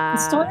required ha.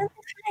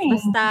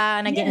 Basta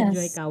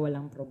nag-enjoy ka,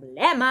 walang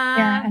problema.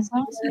 Yeah, as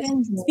long as you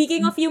enjoy.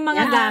 Speaking of yung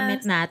mga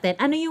gamit natin,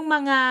 ano yung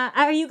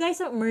are you guys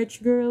a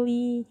merch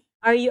girly?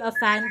 Are you a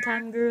fan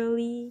cam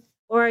girly?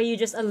 Or are you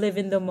just a live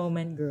in the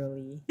moment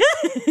girly?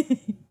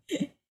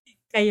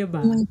 Kayo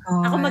ba?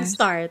 Ako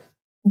mag-start.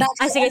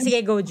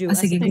 Sige, go, Ju.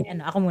 Sige.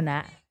 Ako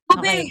muna.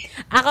 Okay.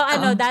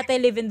 Ako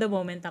dati live in the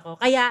moment ako.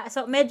 Kaya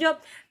so medyo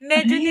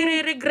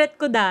nire-regret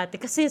ko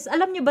dati kasi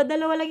alam niyo ba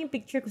dalawa lang yung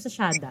picture ko sa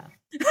Shada.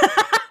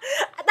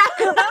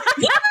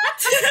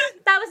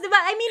 Tapos 'di ba?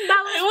 I mean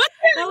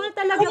bawal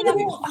talaga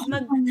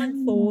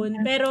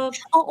mag-phone pero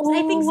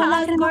I think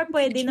sa Alcor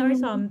pwede na or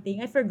something.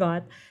 I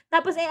forgot.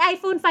 Tapos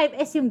iPhone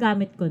 5S yung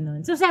gamit ko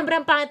noon. So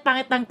siyempre ang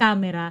pangit-pangit ng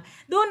camera.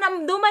 Doon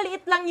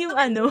maliit lang yung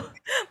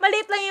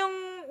maliit lang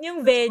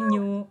yung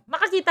venue.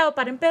 Makakita ko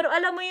pa rin. Pero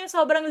alam mo yung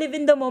sobrang live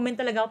in the moment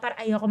talaga ako. Para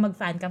ayoko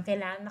mag-fancam.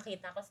 Kailangan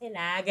makita ko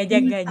sila.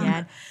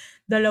 Ganyan.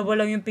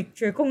 Dalawa lang yung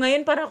picture ko.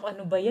 Ngayon parang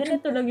ano ba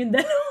yan? Ito lang yung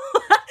dalawa.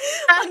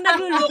 Pag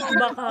nag-look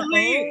back ako.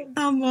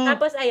 Tama.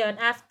 Tapos ayun,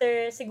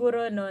 after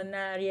siguro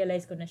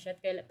na-realize ko na siya.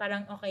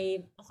 Parang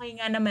okay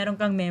nga na meron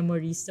kang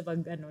memories sa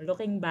pag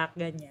looking back,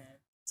 ganyan.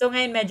 So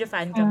ngayon medyo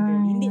fancam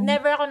girly.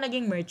 Never ako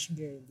naging merch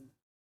girly.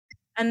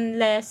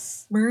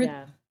 Unless,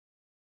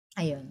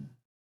 ayun.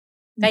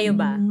 Kayo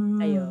ba?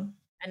 Kayo?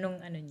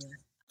 Anong nyo?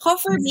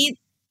 For me,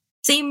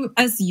 same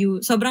as you.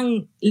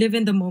 Sobrang live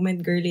in the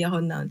moment girly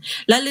ako noon.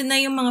 Lalo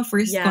na yung mga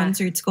first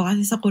concerts ko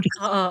kasi sa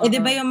Korea. Di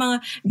ba yung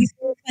mga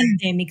before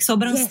pandemic,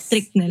 sobrang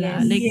strict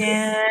nila.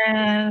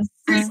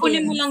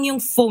 Kunin mo lang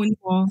yung phone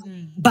mo.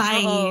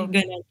 Bye.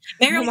 Ganun.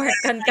 Meron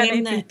markan ka na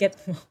yung ticket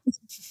mo.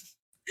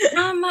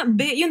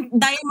 Yung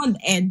Diamond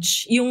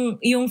Edge,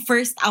 yung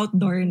first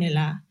outdoor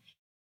nila.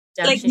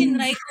 Like,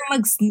 tinry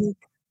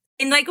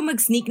ko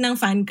mag-sneak ng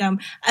fancam.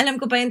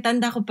 Alam ko pa yun,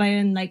 tanda ko pa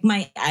yun, like,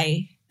 my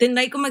eye.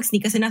 Tinry ko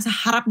mag-sneak kasi nasa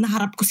harap na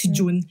harap ko si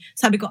June.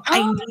 Sabi ko,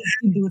 I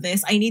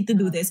need to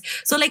do this.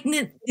 So, like,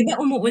 di ba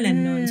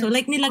umuulan nun? So,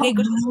 like, nilagay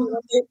ko siya sa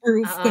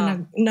waterproof ko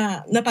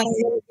na parang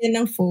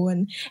yan ng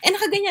phone.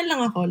 Nakaganyan lang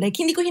ako. Like,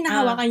 hindi ko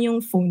hinahawakan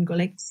yung phone ko.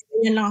 Like,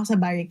 ganyan lang ako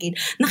sa barricade.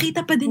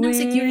 Nakita pa din ng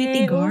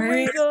security guard. Oh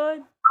my God.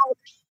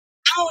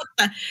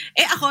 Out.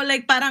 Ako,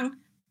 like, parang,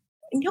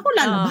 hindi ako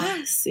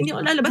lalabas.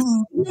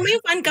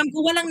 Yung fancam ko,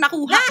 walang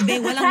nakuha.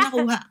 Walang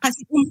nakuha.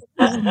 Kasi,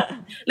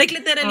 like,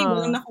 literally,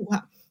 walang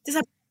nakuha. Tapos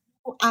sabi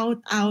ko, out.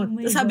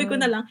 Tapos sabi ko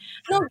na lang,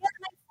 no, get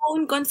my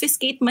phone,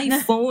 confiscate my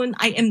phone.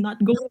 I am not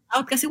going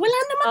out. Kasi wala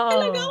naman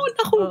talaga ako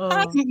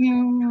nakuha.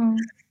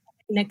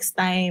 Next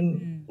time,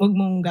 wag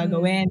mong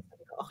gagawin.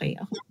 Okay,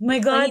 ako. My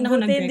God,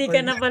 buti hindi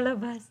ka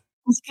napalabas.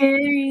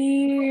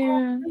 Scary.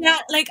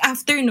 Yeah, like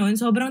after nun,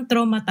 sobrang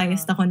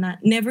traumatized ako na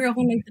never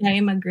ako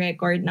nag-try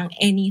mag-record ng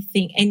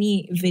anything,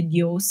 any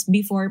videos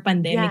before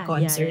pandemic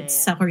concerts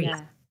sa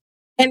Korea.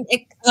 And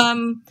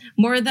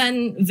more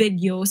than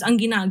videos,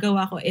 ang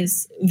ginagawa ko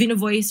is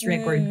vino-voice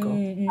record ko.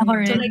 Ako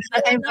rin. So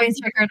like,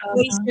 voice record also.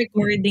 Voice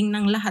recording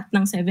ng lahat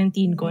ng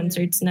 17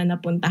 concerts na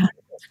napuntahan.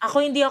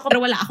 Ako hindi ako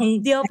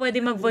pwede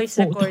mag-voice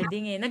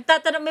recording eh.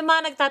 May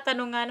mga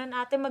nagtatanong nga nun,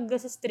 ate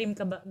mag-stream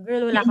ka ba?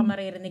 Girl, wala ka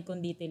maririnig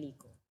kundi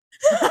teliko.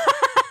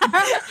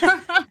 Oh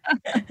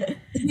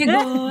my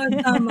God,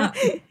 tama.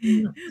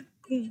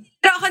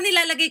 Pero ako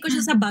nilalagay ko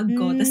siya sa bag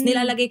ko, tapos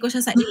nilalagay ko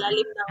siya sa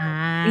ilalim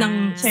ng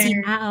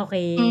seat.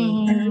 Okay.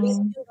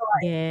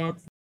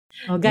 Get.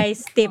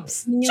 Guys,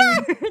 tips.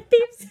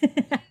 Tips.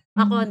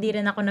 Ako, hindi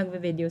rin ako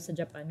nagbe-video sa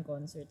Japan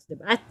concerts,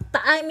 diba? At,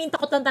 I mean,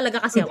 takot lang talaga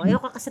kasi ako.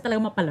 Ayoko kasi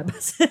talaga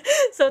mapalabas.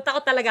 So,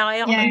 takot talaga ako.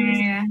 Ayoko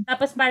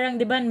Tapos parang,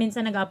 diba,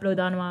 minsan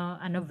nag-upload ako ng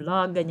mga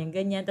vlog,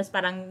 ganyan. Tapos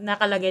parang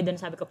nakalagay doon,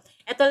 sabi ko,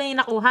 eto lang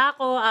yung nakuha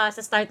ko.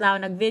 Sa start lang ako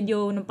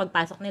nag-video, nung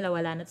pagpasok nila,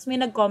 wala na. Tapos may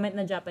nag-comment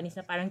na Japanese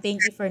na parang, thank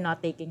you for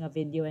not taking a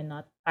video and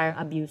not parang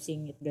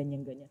abusing it,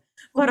 ganyan.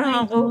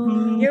 Parang ako,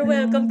 you're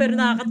welcome, pero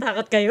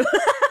nakakatakot kayo.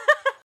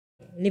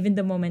 Live in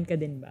the moment ka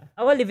din ba?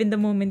 Live in the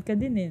moment ka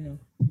din no?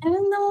 Live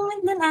in the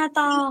moment din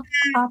ata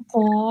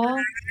ako.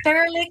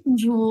 Pero like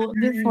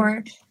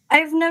before,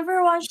 I've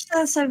never watched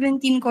a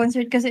 17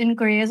 concert kasi in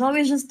Korea. It's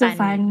always just a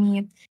fan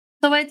meet.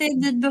 So what I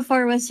did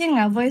before was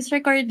voice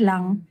record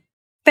lang.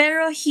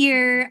 Pero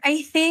here,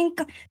 I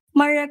think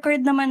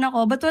ma-record naman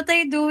ako. But what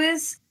I do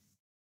is,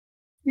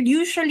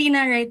 usually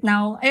na right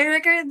now, I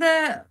record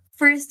the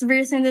first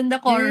verse and then the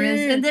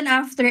chorus. And then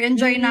after,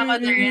 enjoy na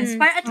ako the rest.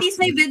 Para at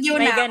least may video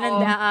May na ganun,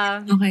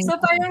 ako. Okay. So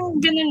parang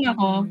ganun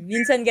ako.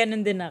 Minsan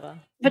ganun din ako.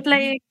 But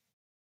like,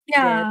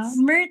 yeah, Gets.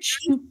 merch,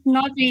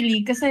 not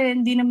really. Kasi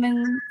hindi naman,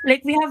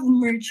 like we have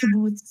merch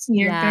booths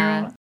here. Yeah.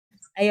 Pero,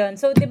 Ayun.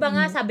 So, 'di ba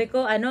nga sabi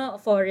ko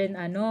foreign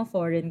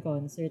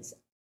concerts.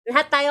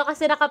 Lahat tayo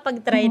kasi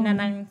nakapag-try na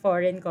ng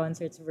foreign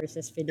concerts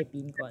versus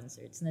Philippine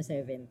concerts na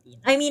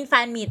 17. I mean,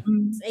 fan meet.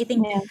 I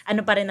think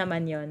ano pa rin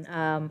naman 'yon.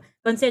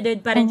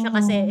 Considered pa rin siya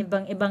kasi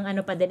ibang ano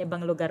pa din,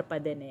 ibang lugar pa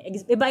din eh.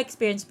 Iba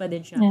experience pa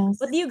din siya. Yes.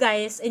 What do you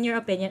guys, in your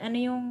opinion, ano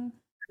yung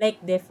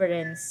like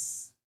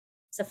difference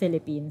sa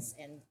Philippines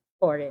and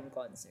foreign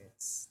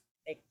concerts?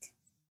 Like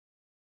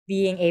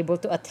being able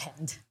to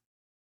attend.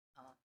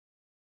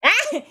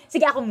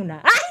 Sige, ako muna.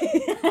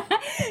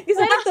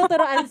 Gusto ko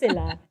tuturuan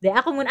sila.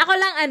 Ako muna. Ako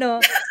lang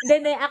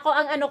ako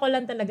ang ano ko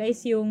lang talaga is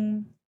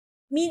yung,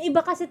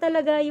 iba kasi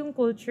talaga yung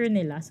culture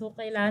nila. So,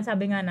 kailangan,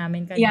 sabi nga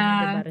namin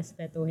kanina, diba,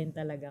 respetuhin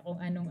talaga kung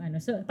anong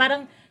ano. So,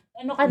 parang,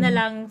 ka na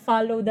lang,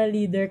 follow the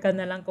leader ka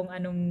na lang kung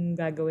anong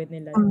gagawin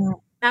nila.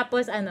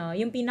 Tapos,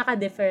 yung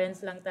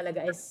pinaka-difference lang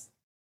talaga is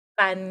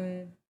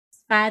fan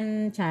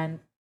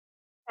chant.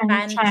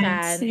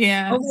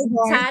 yeah.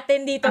 Sa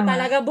atin dito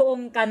talaga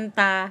buong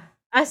kanta.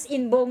 As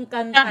in, buong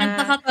kanta.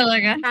 Kakanta ka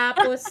talaga.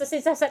 Tapos,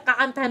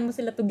 kakantahan mo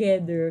sila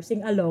together, sing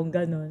along,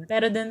 ganun.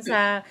 Pero dun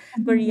sa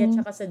Korea,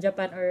 tsaka sa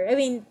Japan,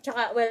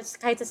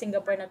 kahit sa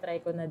Singapore na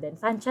try ko na din,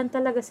 fan chant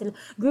talaga sila.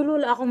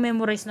 Gulo, wala akong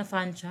memorize na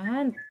fan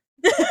chant.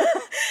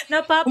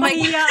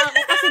 Napapahiya ako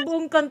kasi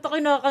buong kanta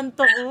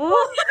kinakanta ko.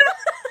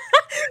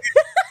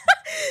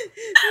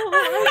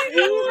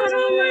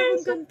 Parang wala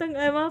akong kantang,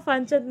 mga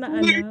fan chant na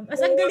alam. As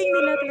ang galing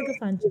nila talaga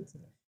fan chant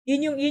sila.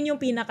 Yun yung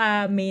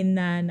pinaka-main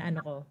na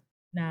ko,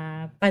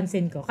 na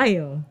pansin ko.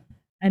 Kayo,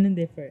 anong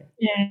differ?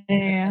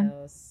 Yeah.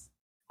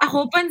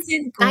 Ako,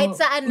 pansin ko, kahit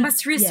saan,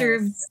 mas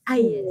reserved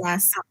sila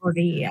sa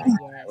Korea.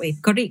 Yes. Wait,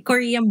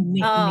 Korea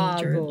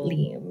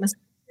majorly. Mas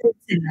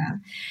reserved sila.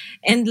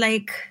 And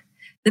like,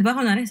 diba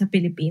kunwari sa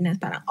Pilipinas,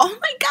 parang, oh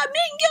my God,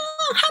 Mingyo!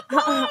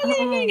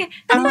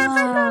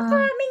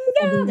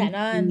 Mingyo!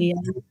 Ganon.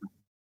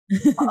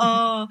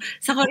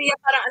 Sa Korea,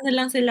 parang ano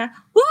lang sila,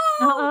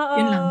 woo!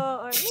 Yun lang.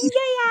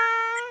 Mingyo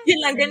yan! Yun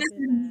lang, ganun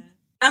sila.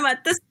 Tama.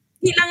 Tapos,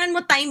 kailangan mo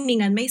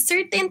timingan. May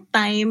certain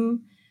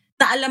time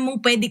na alam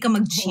mong pwede ka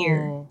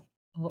mag-cheer.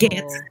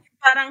 Gets?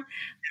 Parang,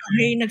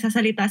 okay,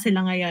 nagsasalita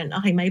sila ngayon.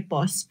 Okay, may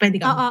pause.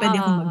 Pwede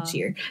akong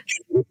mag-cheer.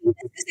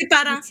 Kasi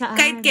parang,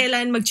 kahit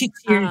kailan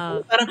mag-cheer.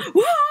 Parang,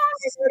 wow!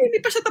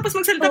 Hindi pa siya tapos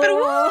magsalita, pero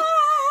wow!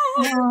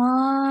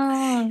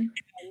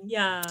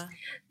 Yeah.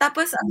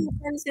 Tapos, ang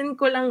napansin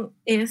ko lang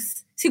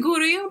is,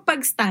 siguro yung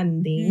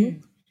pag-standing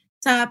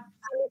sa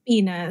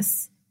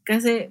Pilipinas.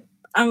 Kasi,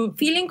 ang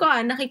feeling ko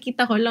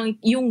nakikita ko lang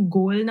yung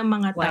goal ng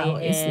mga tao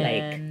is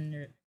like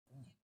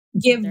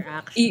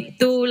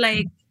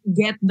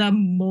get the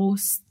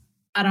most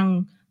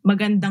parang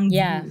magandang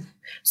view.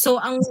 So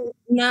ang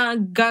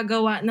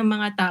nagagawa ng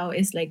mga tao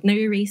is like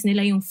nare-raise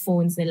nila yung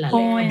phones nila.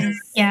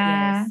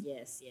 Yes.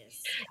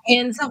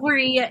 And sa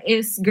Korea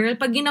is, girl,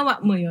 pag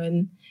ginawa mo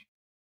yun,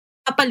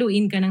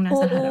 papaluin ka ng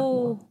nasa harap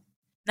mo.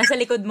 Nasa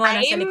likod mo.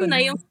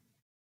 Yung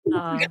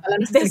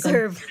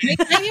deserve.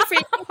 Yung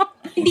friend,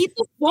 hindi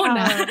to phone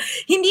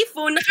Hindi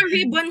phone,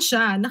 naka-ribbon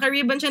siya.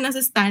 Naka-ribbon siya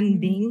nasa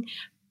standing.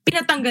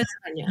 Pinatanggal sa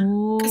kanya.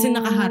 Kasi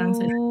nakaharang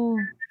sila.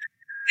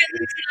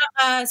 Ganun sila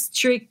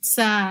strict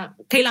sa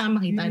kailangan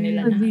makita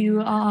nila na.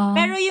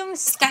 Pero yung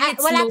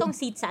kahit wala tong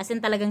seats, as in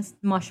talagang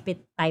mosh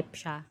pit type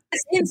siya.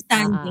 As in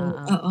standing.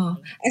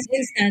 As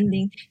in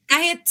standing.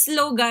 Kahit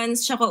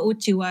slogans tsaka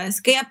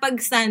uchiwas. Kaya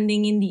pag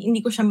standing, hindi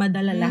ko siya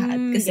madala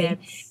lahat. Kasi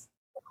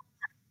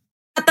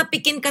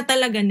tatapikin ka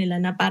talaga nila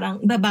na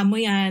parang baba mo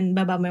yan,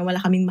 wala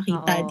kaming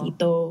makita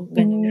dito.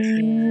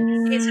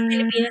 Ganun. Kasi sa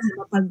Pilipinas,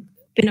 pag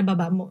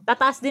pinababa mo,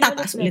 tataas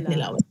ulit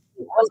nila.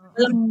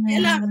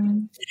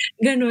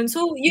 Ganun.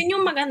 So, yun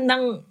yung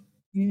magandang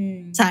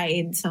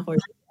side sa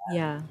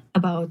Korea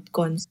about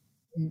concert.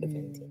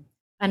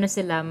 Ano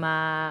sila,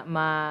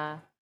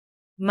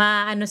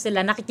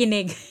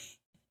 nakikinig.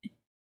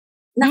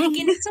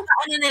 Nakikinig sa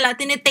nila,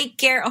 tinitake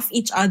care of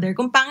each other.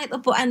 Kung pangit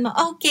upuan mo,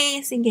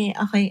 okay, sige,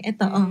 okay,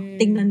 eto,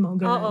 tignan mo,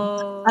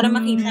 ganun. Para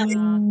makita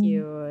mo.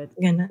 Cute.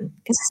 Ganun.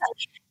 Kasi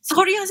sa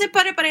Korea kasi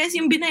pare-parehas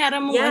yung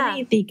binayaran mo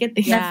ticket.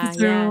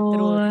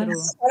 True.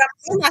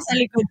 Parang nasa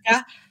likod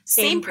ka,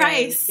 same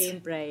price. Same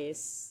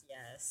price,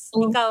 yes.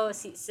 Ikaw,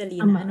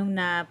 Selena, anong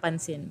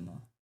napansin mo?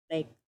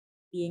 Like,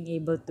 being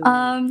able to...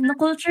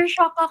 Na-culture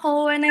shock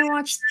ako when I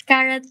watched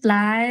Carrot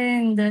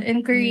Land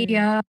in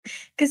Korea.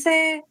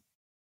 Kasi,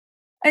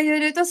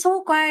 ayun, it was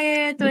so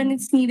quiet when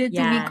it's needed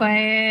to be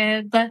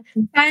quiet.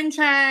 Fan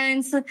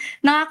chants.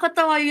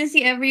 Nakakatawa you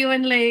see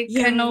everyone like,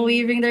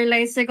 waving their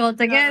bicycle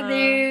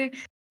together.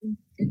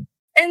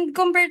 And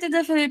compared to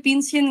the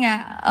Philippines, yun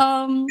nga,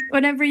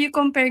 whenever you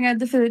compare nga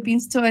the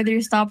Philippines to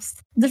other stops,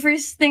 the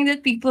first thing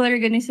that people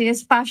are gonna say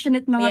is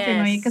passionate mga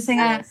Pinoy.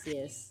 Kasi nga,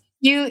 yes.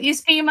 you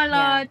scream a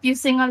lot, you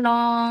sing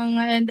along,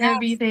 and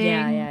everything.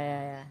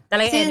 Yeah.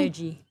 Talaga Kasi-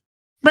 energy.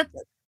 But,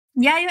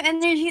 yeah, yung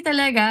energy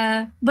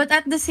talaga. But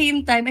at the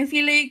same time, I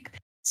feel like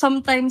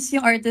sometimes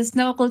yung artists,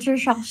 no, culture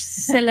shock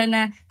sila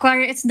na,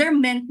 choir, it's their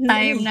meant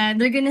time na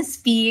they're gonna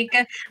speak.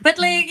 But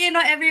like, you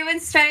know,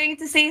 everyone's trying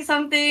to say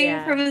something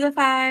Yeah. from the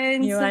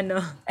fans. Yung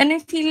ano. And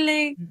I feel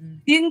like,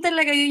 yun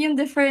talaga, yun yung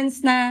difference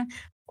na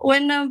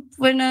when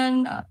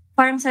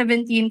parang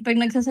 17,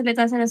 pag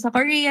nagsasalita sila sa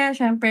Korea,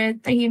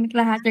 syempre, tahimik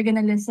lahat, they're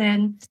gonna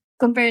listen.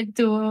 Compared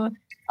to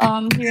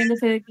here in the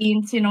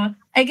Philippines, you know,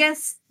 I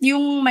guess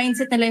yung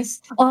mindset nila is,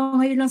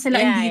 ngayon lang sila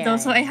andito,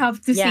 so I have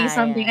to say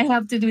something, I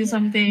have to do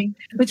something,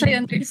 which I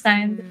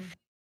understand.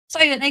 So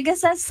yun, I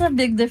guess that's a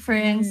big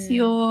difference,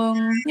 yung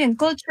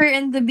culture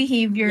and the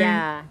behavior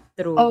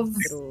True. of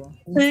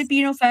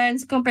Filipino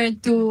fans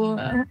compared to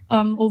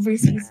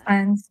overseas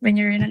fans when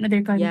you're in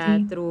another country. Yeah,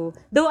 true.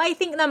 Though I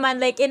think naman,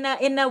 like, in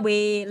a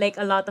way, like,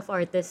 a lot of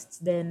artists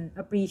then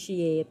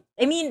appreciate,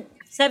 I mean,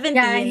 17,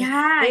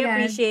 they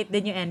appreciate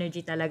din yung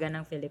energy talaga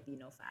ng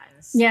Filipino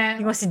fans.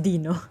 Yeah. Yung si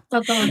Dino.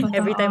 Totoo.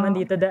 Every time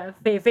andito,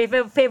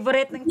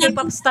 favorite ng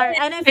K-pop star,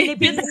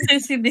 Philippine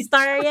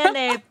star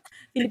yan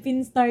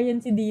Philippine star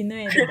yan si Dino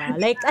diba?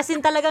 Like, as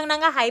in talagang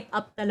nanga-hype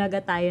up talaga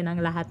tayo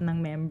ng lahat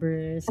ng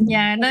members.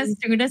 Yeah, that's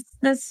true. That's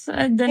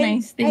the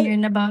nice thing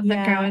yun about the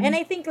crowd. And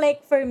I think,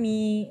 like, for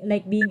me,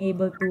 like, being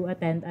able to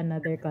attend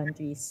another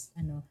countries,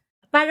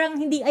 parang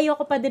hindi,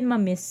 ayoko pa din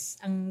ma-miss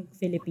ang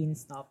Philippine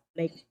stop.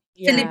 Like,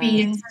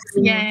 Philippines.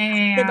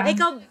 Yeah. Diba?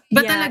 Ikaw,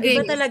 iba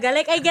talaga.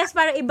 Like, I guess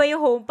parang iba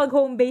yung pag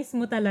home base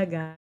mo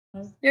talaga.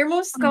 You're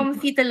most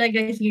comfy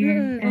talaga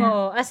here.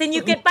 As in,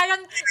 you can,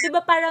 parang, di ba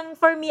parang,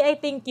 for me, I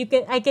think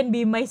I can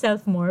be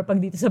myself more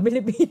pag dito sa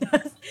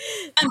Pilipinas.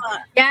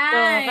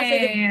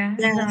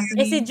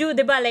 Si Ju,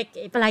 di ba, like,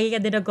 palagi ka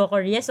din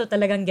nagko-Korea, so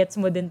talagang gets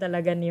mo din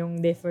talaga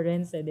yung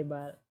difference, di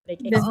ba?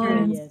 Like,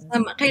 experience.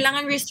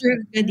 Kailangan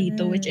reserve ka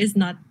dito, which is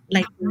not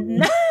like,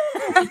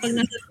 kapag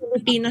nasa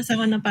Pilipinas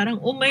ako na parang,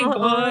 oh my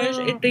gosh,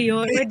 ito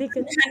yun.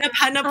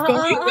 Hanap-hanap ko.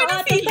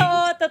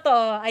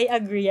 Totoo. I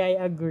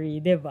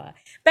agree, di ba?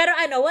 Pero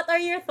what are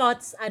your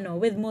thoughts,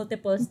 with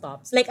multiple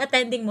stops? Like,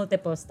 attending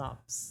multiple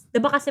stops. Di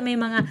ba kasi may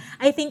mga,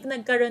 I think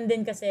nagkaroon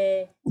din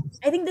kasi,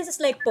 I think this is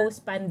like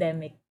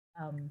post-pandemic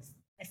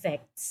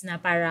effects na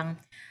parang,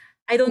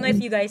 I don't know if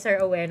you guys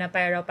are aware na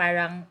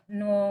parang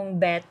nung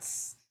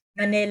bets,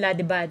 Manila,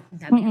 di ba,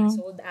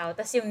 sold out.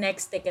 Tapos yung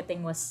next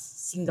ticketing was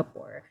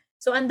Singapore.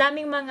 So, ang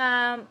daming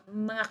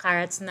mga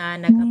carats na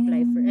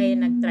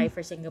nag-try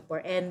for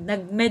Singapore and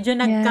medyo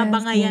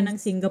nagkabangayan ng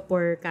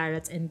Singapore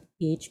carats and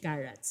PH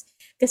carats.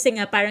 Kasi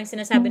nga, parang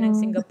sinasabi ng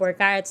Singapore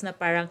carats na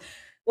parang,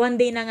 one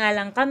day na nga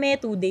lang kami,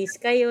 2 days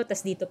kayo,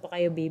 tas dito pa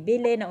kayo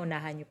bibili,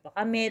 naunahan nyo pa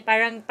kami.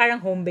 Parang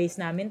home base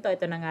namin to,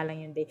 ito na nga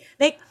lang yung day.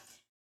 Like,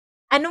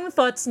 anong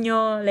thoughts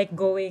nyo, like,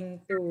 going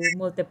to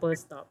multiple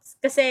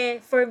stops? Kasi,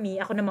 for me,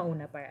 ako na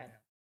mauna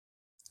para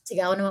Sige,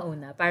 ako na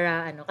mauna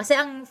para Kasi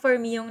for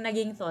me, yung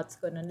naging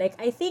thoughts ko nun, like,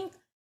 I think,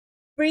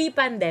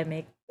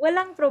 pre-pandemic,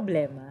 walang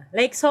problema.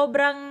 Like,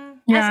 sobrang,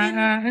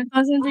 it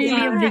wasn't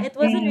really a big it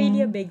wasn't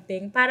really a big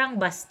thing. Parang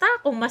basta,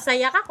 kung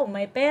masaya ka, kung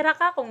may pera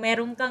ka, kung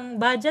meron kang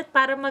budget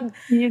para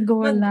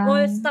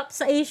all stop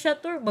sa Asia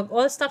tour,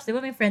 all stops, di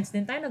ba, may friends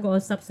din tayo, nag-all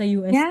stop sa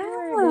US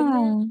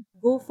tour.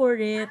 Go for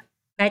it.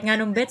 Kahit nga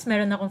nung bets,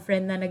 meron akong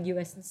friend na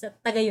nag-US,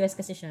 taga-US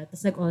kasi siya,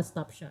 tapos nag-all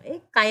stop siya.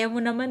 Kaya mo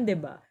naman, di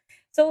ba?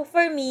 So,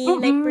 for me,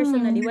 like,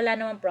 personally, wala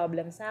namang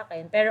problem sa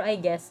akin. Pero I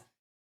guess,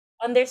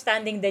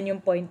 understanding din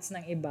yung points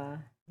ng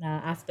iba na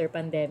after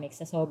pandemic,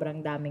 sa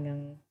sobrang daming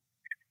ang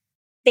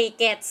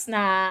tickets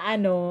na,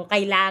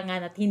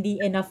 kailangan at hindi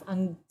enough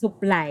ang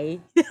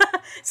supply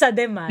sa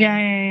demand.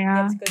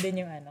 Yeah. Gets ko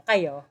din yung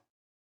Kayo?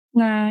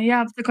 Na you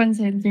have to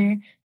consider.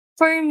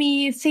 For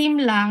me, same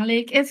lang.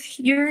 Like,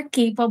 if you're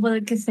capable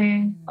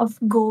kasi of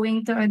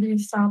going to other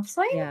stops,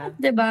 why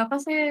not, diba?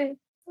 Kasi,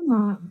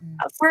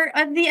 for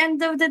at the end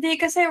of the day,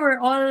 kasi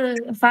we're all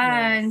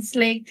fans.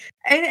 Like,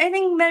 I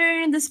think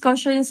meron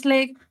discussions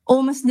like,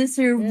 mas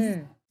deserve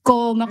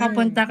ko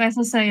makapunta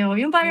kaysa sa'yo.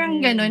 Yung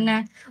parang gano'n na,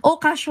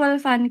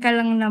 casual fan ka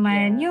lang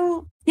naman.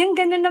 Yung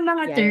gano'n na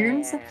mga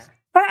terms.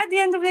 But at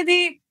the end of the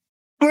day,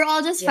 we're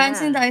all just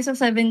fans in the eyes of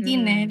 17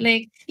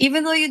 Like,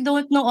 even though you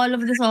don't know all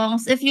of the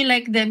songs, if you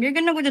like them, you're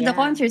gonna go to the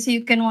concert so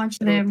you can watch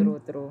them.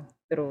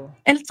 True.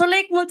 And so,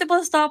 like,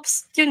 multiple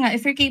stops, yun nga,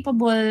 if you're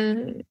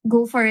capable,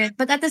 go for it.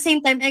 But at the same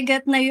time, I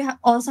get na you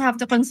also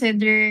have to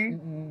consider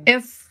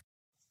if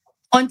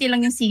onti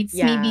lang yung seats,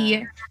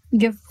 maybe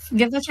give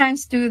a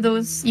chance to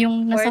those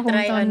yung nasa or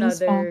try hometown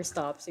another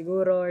stop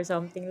siguro or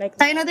something like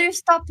try another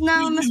stop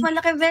na mas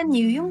malaki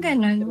venue, yung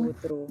ganun.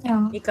 True.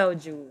 Yeah. Ikaw,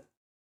 Ju.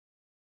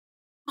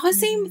 Ako,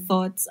 same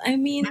thoughts. I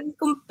mean,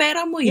 kung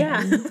pera mo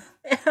yan,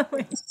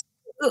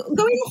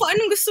 gawin mo kung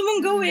anong gusto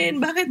mong gawin.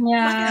 Bakit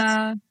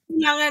Yeah.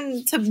 kailangan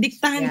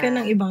diktahan ka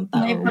ng ibang tao?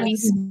 May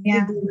police.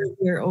 Yeah. You do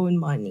your own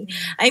money.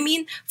 I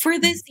mean,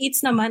 for the seats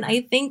naman,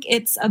 I think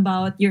it's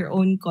about your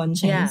own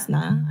conscience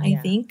na,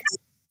 I think.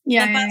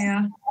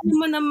 Yeah. Alam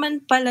mo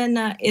naman pala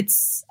na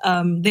it's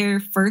their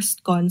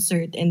first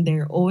concert in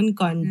their own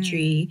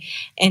country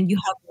and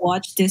you have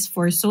watched this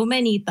for so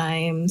many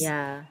times.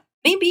 Yeah.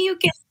 Maybe you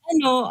can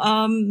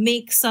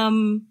make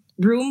some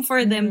room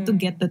for them to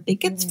get the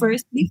tickets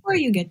first before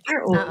you get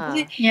your own.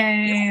 Kasi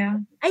Yeah.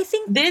 I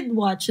think did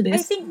watch this.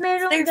 I think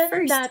merong Their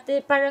ganun first.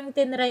 dati, parang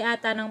tinry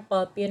ata ng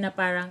pop yun na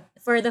parang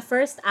for the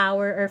first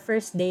hour or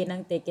first day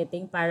ng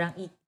ticketing, parang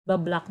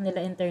i-block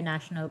nila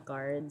international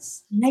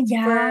cards.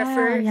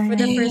 For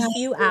the first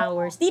few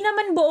hours. Di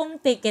naman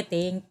buong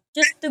ticketing,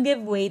 just to give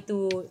way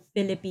to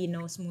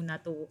Filipinos muna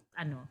to,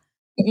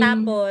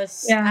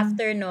 Tapos,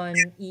 after nun,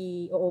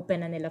 i-open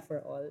na nila for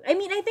all. I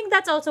mean, I think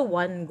that's also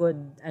one good,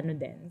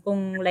 din.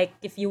 Kung like,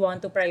 if you want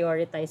to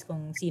prioritize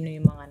kung sino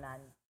yung mga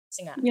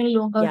kasi nga, Yung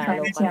local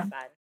fans. local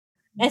fan.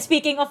 And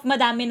speaking of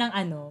madami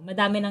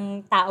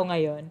ng tao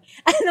ngayon,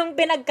 anong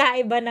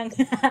pinagkaiba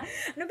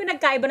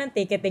ng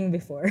ticketing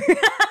before?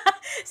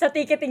 Sa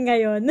ticketing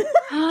ngayon?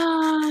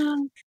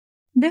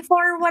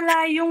 Before,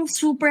 wala yung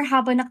super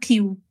haba na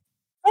queue.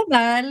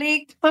 Diba?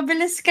 Like,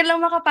 pabilis ka lang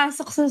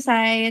makapasok sa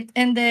site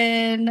and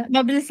then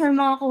mabilis na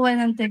makakuha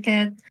ng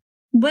ticket.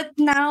 But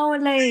now,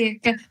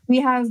 like,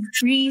 we have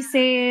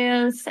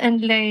pre-sales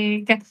and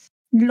like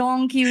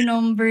long queue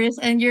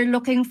numbers and you're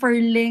looking for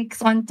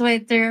links on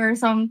Twitter or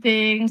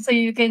something so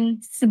you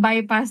can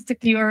bypass the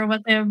queue or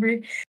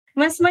whatever.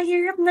 Mas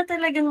mahirap na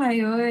talaga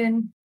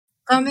ngayon.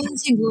 Comment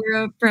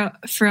siguro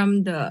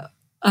from the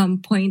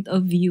point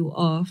of view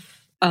of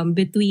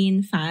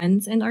between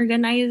fans and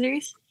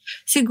organizers.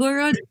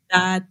 Siguro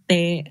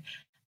dati,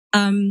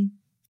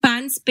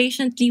 fans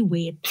patiently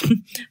wait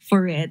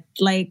for it.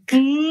 Like,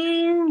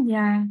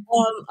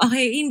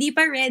 okay, hindi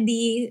pa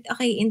ready.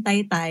 Okay,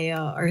 intay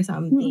tayo or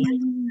something.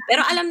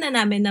 Pero alam na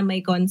namin na may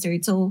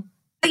concert. So,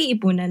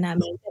 pag-iipunan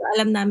namin. Pero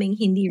alam namin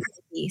hindi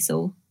ready.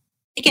 So,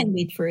 we can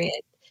wait for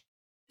it.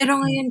 Pero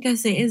ngayon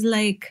kasi is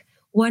like,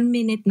 1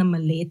 minute na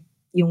malate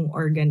yung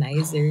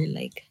organizer.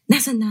 Like,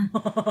 nasa na?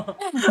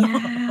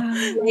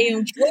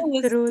 Yung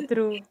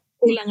True.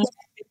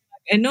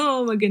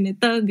 Kailangan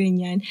maganito,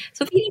 ganyan.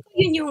 So, feeling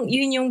ko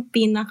yun yung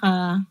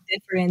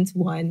pinaka-difference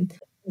one.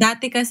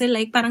 Dati kasi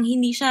like, parang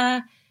hindi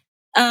siya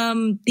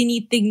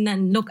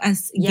tinitignan, look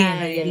as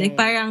gay. Like,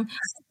 parang,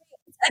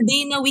 a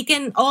day na we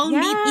can all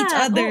meet each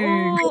other.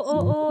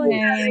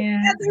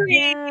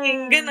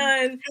 Gathering,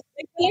 ganon.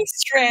 Like, walang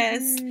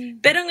stress.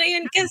 Pero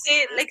ngayon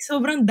kasi, like,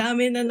 sobrang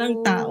dami na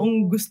ng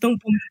taong gustong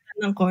pumunta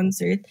ng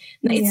concert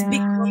na it's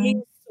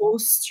becoming so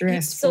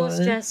stressful. It's so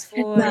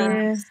stressful.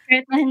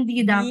 Kahit na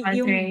hindi dapat,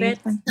 right?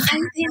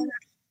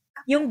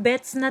 Yung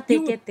bets na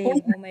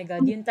ticketing, oh my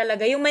God, yun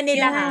talaga. Yung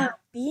Manila,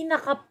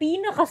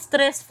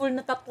 pinaka-stressful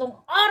na 3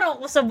 araw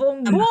ko sa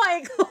buong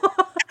buhay ko.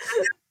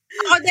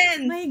 Ako din.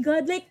 Oh my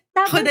God, like,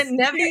 tapos, Ako din,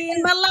 never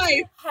in my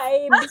life.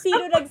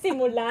 Sino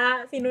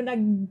nagsimula? Sino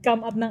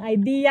nag-come up ng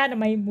idea na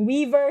may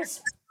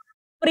Weavers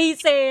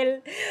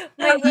pre-sale,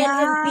 may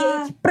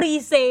NNPH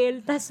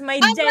pre-sale, tas may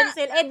Gen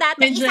Sale.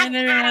 Dati may isang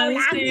araw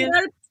lang.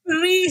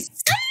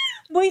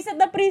 Buisit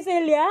na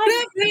pre-sale yan.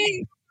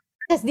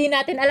 Tapos di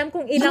natin alam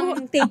kung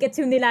ilang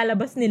tickets yung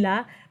nilalabas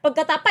nila.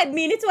 Pagkata 5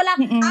 minutes, wala.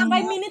 5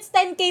 minutes,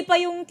 10K pa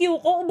yung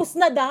queue ko. Ubus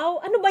na daw.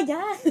 Ano ba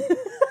yan?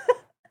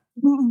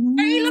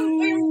 Ay, lang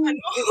po yung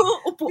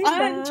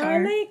upuan.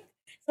 Diba? Like,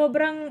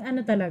 sobrang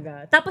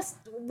talaga. Tapos,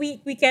 we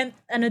can't,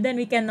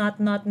 we cannot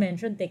not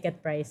mention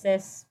ticket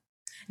prices.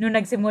 Nung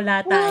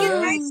nagsimula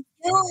tayo,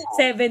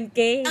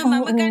 7K.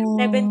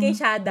 7K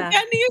Shada.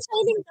 Ano yung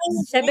selling down?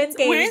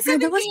 7K.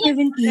 That was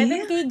 7K?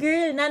 7K,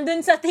 girl.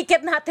 Nandun sa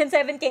ticket natin,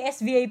 7K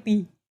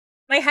SVIP.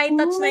 May high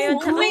touch na yun,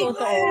 tsaka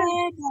totoo.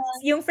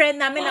 Yung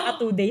friend namin naka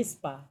 2 days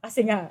pa.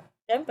 Kasi nga,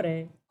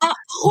 syempre.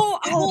 Ako,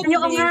 2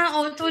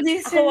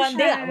 days. Ako 1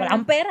 day,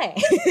 walang pera eh.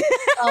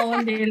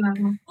 1 day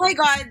lang. Oh my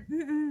God.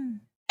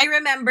 I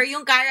remember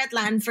yung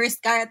first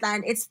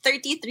Karatlan, it's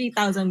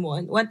 33,000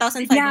 won.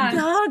 1,500. Yeah.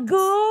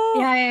 Gago!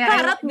 Yeah.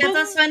 Karatbong, That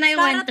was when I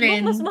went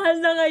rin. Mas mahal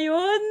na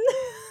ngayon.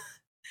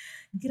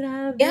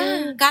 Grabe.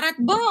 Yeah,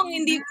 karatbong.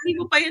 Hindi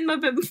mo pa yun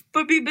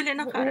mabibili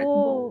ng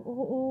karatbong.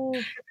 Oo.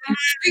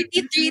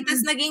 33,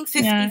 tas naging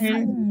 55.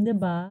 Yeah.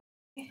 Diba?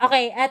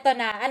 Okay, eto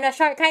na.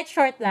 Kahit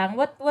short lang,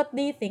 what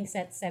do you think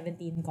sets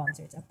 17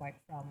 concerts apart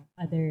from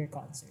other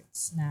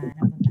concerts na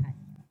napuntahan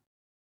niyo?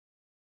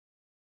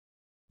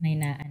 May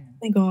Oh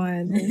my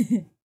God.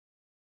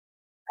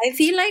 I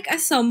feel like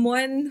as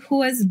someone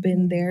who has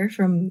been there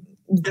from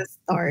the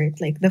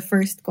start, like the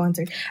first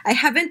concert, I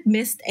haven't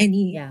missed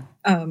any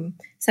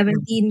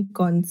 17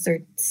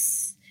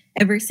 concerts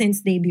ever since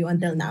debut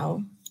until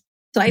now.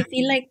 So I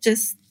feel like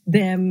just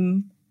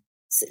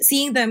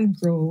seeing them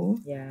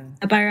grow. Yeah.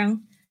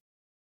 Parang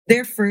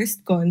their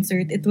first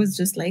concert, it was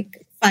just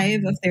like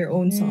 5 of their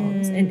own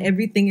songs and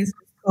everything is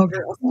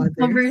cover of others.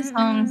 Cover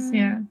songs,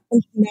 yeah.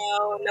 And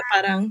now, na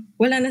parang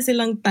wala na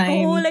silang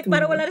time Oo, like to...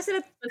 parang wala na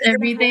sila. With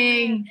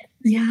everything.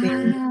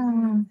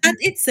 Yeah. That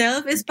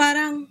itself is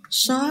parang,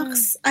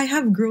 shocks, I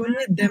have grown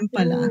with them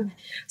pala.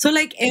 So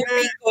like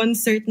every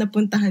concert na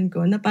puntahan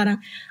ko, na parang,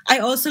 I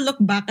also look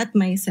back at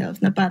myself,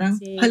 na parang,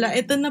 Same. hala,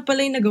 ito na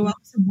pala yung nagawa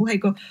ko sa buhay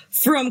ko.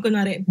 From,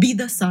 kunwari, be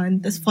the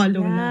sun, tas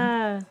follow na.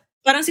 Yeah.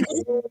 Parang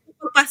siguro,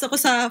 pagpasok ko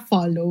sa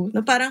follow,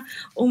 na parang,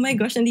 oh my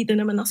gosh, nandito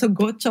naman ako sa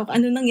Gochok.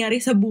 Ano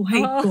nangyari sa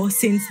buhay ko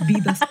since be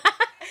the sun?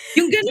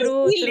 Yung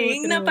ganun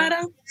feeling na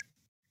parang,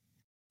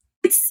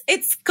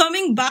 it's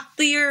coming back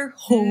to your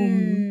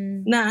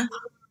home na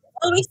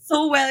always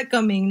so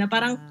welcoming na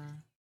parang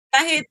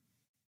kahit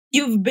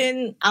you've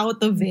been out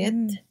of it,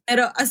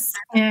 pero as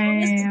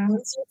soon as the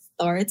concert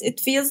starts,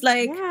 it feels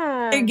like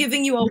they're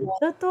giving you a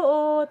walk.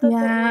 Totoo.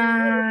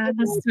 Yeah,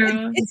 that's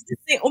true. It's the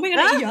same. Oh my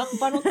God, naiyak.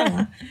 Parang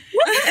tanga.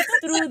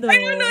 True though.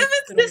 I don't know if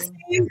it's the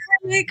same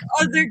like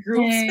other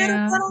groups,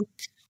 pero parang,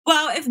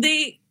 wow, if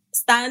they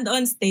stand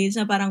on stage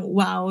na parang,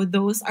 wow,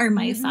 those are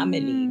my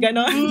family.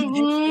 Ganon.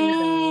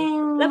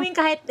 Alam mo yung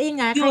kahit di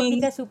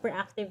ka super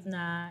active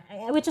na,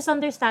 which is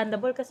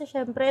understandable kasi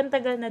syempre, ang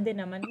tagal na din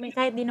naman.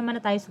 Kahit di naman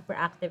na tayo super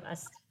active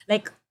as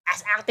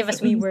active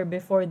as we were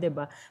before,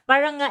 diba?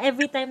 Parang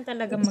every time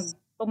talaga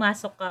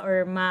pumasok ka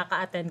or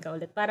maka-attend ka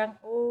ulit, parang,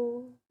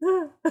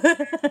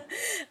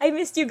 I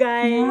missed you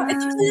guys.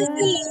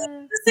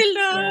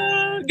 Sila.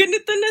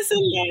 Ganito na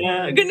sila.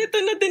 Ganito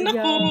na din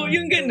ako.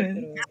 Yung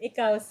ganun.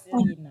 Ikaw,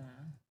 Selena,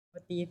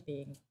 what do you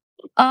think?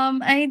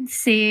 I'd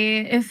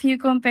say if you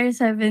compare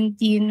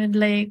 17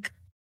 with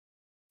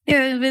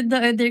with the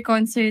other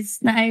concerts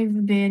na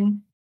I've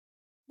been,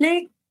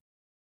 like,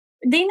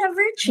 they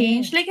never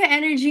change. Like, yung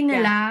energy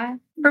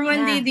nila from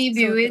when they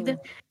debuted,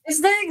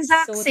 it's the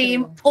exact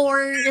same.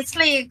 Or it's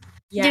like,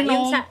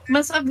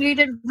 mas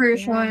upgraded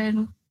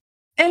version.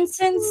 And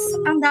since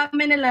ang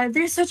dami nila,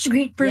 they're such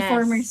great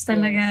performers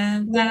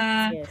talaga.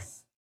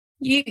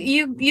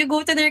 You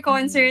go to their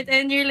concert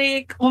and you're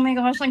like, oh my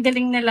gosh, ang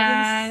galing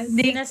nila.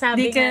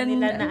 Sinasabi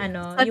nila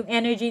na yung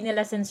energy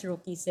nila since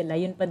rookies sila,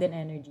 yun pa din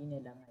energy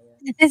nila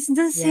ngayon. It's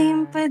the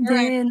same pa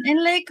din.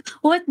 And like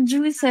what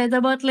Ju said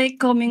about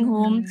like coming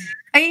home,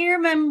 I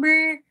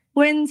remember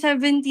when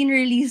 17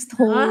 released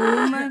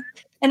Home.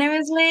 And I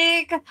was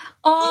like,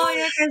 oh,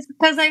 yeah,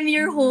 because I'm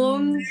your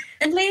home.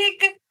 And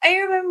like,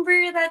 I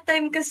remember that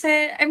time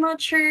kasi I'm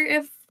not sure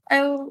if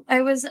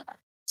I was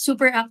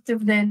super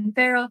active then.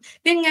 Pero,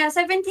 yun nga,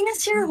 17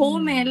 is your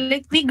home eh.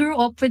 Like, we grew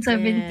up with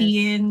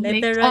 17.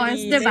 Like, us,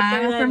 diba?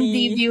 From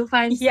debut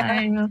fans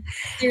tayo.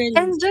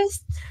 And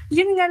just,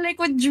 yun nga, like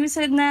what Ju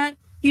said na,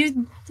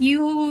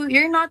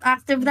 you're not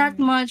active that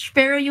much,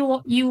 pero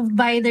you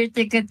buy their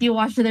ticket, you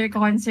watch their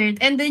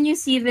concert, and then you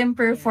see them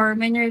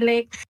perform, and you're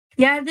like,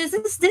 yeah, this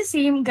is the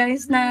same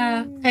guys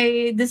na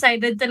I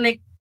decided to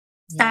like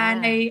stan.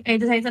 I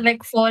decided to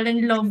like fall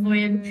in love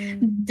with.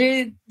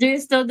 They're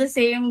still the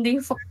same. They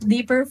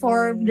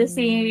perform the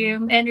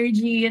same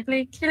energy. And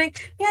like you're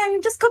like, yeah,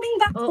 you're just coming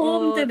back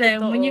home to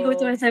them when you go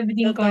to a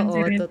 17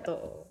 concert.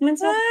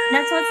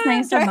 That's what's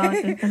nice about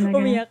it.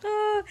 Umiyak ka.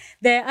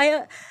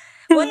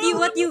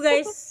 What you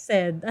guys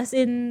said, as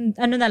in,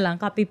 ano na lang,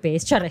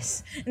 copy-paste,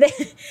 chares.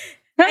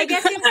 I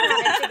guess yung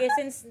sige,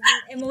 since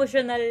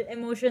emotional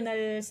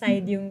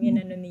side yung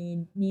inano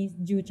ni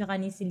Ju tsaka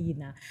ni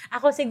Selena.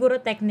 Ako siguro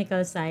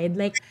technical side,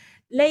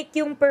 like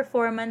yung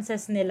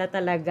performances nila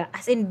talaga,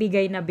 as in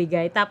bigay na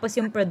bigay, tapos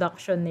yung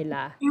production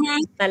nila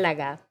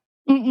talaga.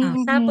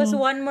 Tapos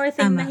one more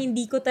thing na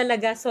hindi ko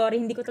talaga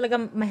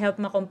ma-help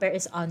ma-compare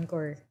is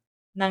encore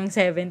ng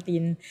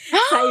 17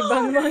 sa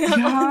ibang mga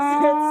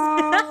concerts.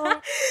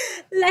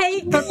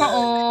 Like,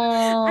 totoo.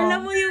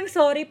 Alam mo yung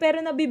sorry, pero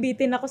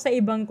nabibitin ako sa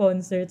ibang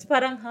concerts.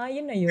 Parang,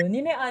 yun na yun.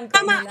 Yun na yung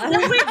encore nila.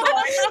 Oh my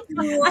gosh.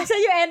 Asa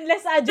yung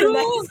endless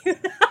adjunct.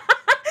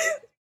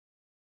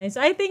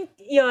 So, I think,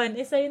 yun,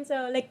 isa yun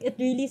sa, like,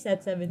 it really set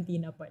 17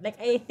 apart. Like,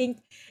 I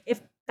think, if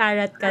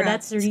karat ka,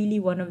 that's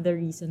really one of the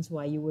reasons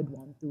why you would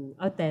want to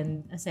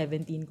attend a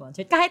 17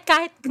 concert. Kahit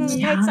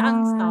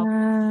saang stop.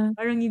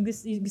 Parang yung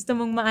gusto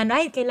mong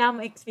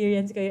kailangan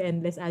ma-experience kayo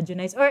endless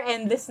adjunice or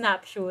endless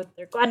snapshot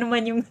or kung ano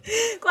man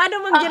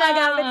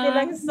ginagamit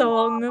nilang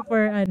song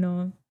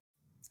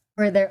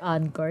for their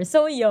encore.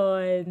 So,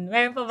 yun.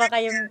 Meron pa ba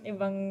kayong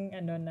ibang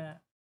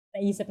na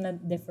naisip na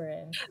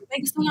different?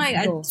 Like, gusto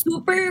nga,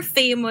 super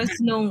famous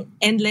nung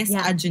endless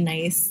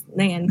adjunice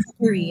na yan sa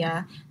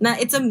Korea, na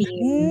it's a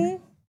meme.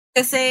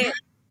 Kasi,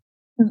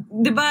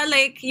 di ba,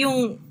 like,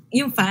 yung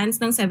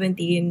fans ng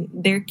 17,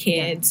 they're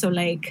kids. So,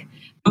 like,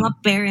 mga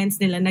parents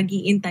nila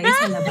nag-iintay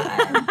sa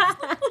labas.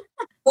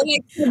 So,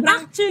 like,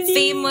 actually,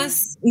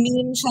 famous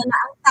meme siya na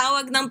ang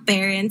tawag ng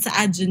parents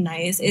sa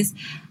Adjunice is,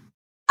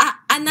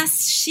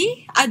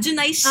 Anashi?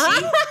 Adjunice she?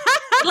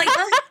 Like,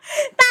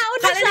 tao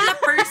na siya. Nila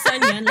person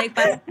yun. Like,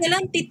 parang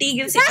kailang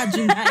titigil si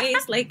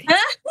Adjunice. Like,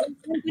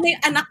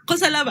 yung anak ko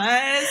sa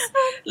labas.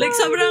 Like,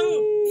 sobrang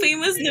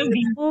famous na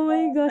meme. Oh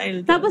my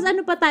gosh. Tapos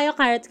ano pa tayo,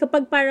 Carrots,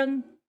 kapag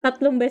parang 3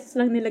 beses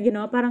lang nila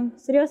ginawa, parang,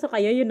 seryoso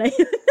kayo, yun na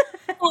yun.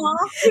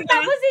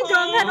 Tapos si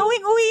Jonghan,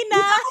 uwing-uwi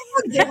na.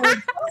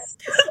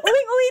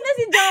 Uwing-uwi na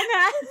si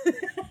Jonghan.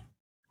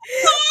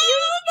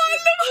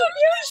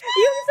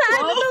 yung sa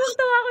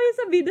tawang-tawa ko yung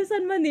sa Bida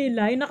San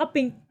Manila, yung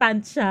naka-pink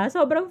pants siya.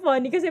 Sobrang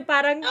funny kasi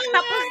parang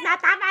tapos na,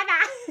 tama na.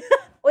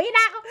 Uwi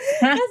na ako.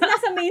 Tapos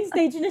nasa main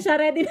stage na siya,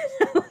 ready na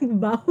siya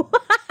magbaw.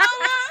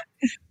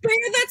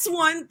 Pero that's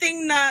one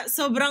thing na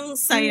sobrang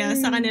saya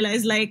sa kanila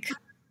is like,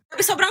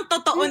 sobrang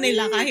totoo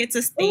nila kahit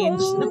sa stage.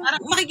 Oo. Na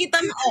parang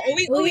makikita mo,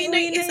 uwi na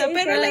yung isa.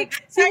 Pero like,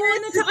 si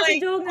Wono tsaka si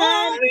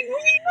Jonghan.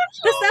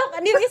 Tapos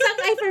yung isang,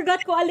 I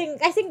forgot ko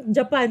I think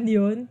Japan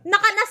yun.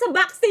 Nasa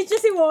backstage siya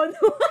si Wono.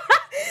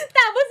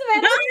 Tapos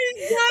meron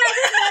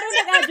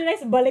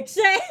nag-adjurize, balik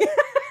siya eh.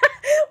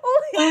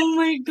 Oh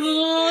my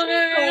God!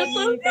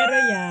 Pero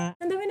yeah,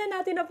 ang dami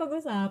na natin na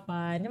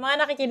pag-usapan. Yung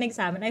mga nakikinig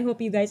sa amin, I hope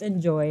you guys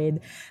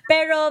enjoyed.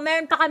 Pero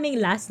meron pa kaming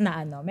last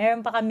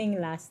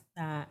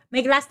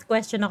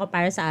question ako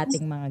para sa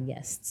ating mga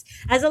guests.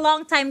 As a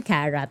long-time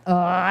carrot,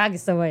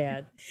 gusto mo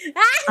yan?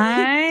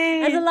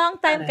 As a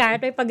long-time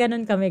carrot, may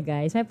pa-ganun kami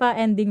guys. May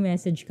pa-ending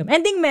message kami.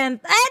 Ending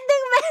ment!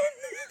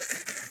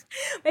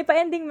 May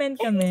pa-ending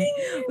ment kami.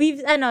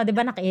 We've,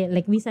 diba,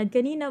 like we said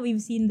kanina,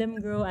 we've seen them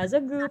grow as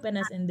a group and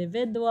as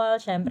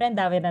individuals. Syempre, ang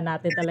dami na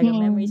natin talaga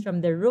memories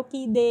from the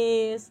rookie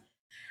days.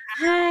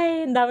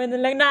 Ay, ang dami na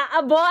lang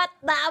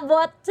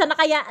naabot. Sana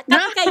kaya,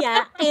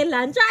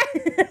 kailan?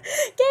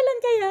 Kailan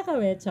kaya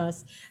kami,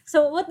 Chos?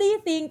 So, what do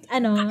you think,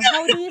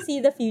 how do you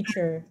see the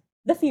future?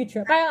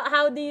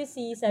 How do you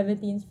see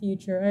 17's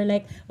future? Or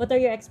like, what are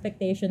your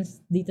expectations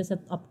dito sa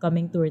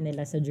upcoming tour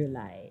nila sa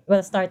July?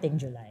 Well, starting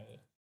July.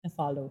 Na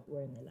follow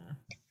tour nila.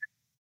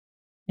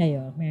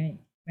 Kayo,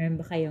 meron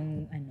ba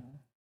kayong,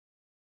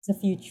 sa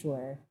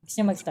future?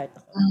 Gusto nyo mag-start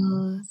ako?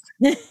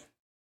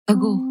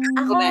 Go.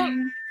 Ako,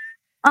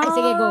 ay,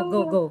 sige,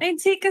 go. I'd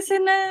say kasi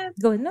na,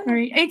 Go, no.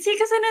 sorry. I'd say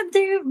kasi na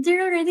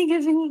they're already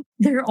giving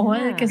their all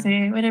Yeah.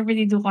 kasi whenever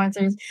they do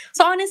concerts.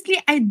 So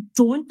honestly, I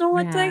don't know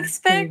what to Yeah,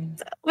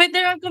 expect with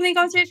their upcoming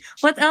concert.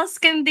 What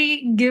else can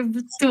they give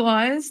to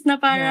us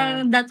na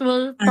parang that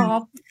will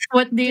top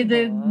what they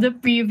did Diba? the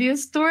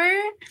previous tour?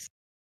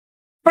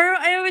 Pero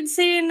I would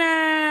say na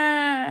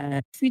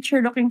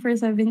future looking for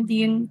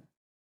 17,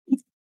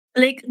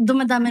 like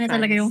dumadami na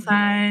talaga yung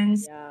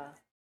fans. Yeah.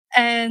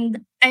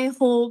 And I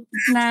hope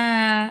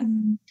na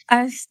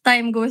as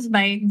time goes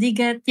by, they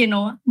get,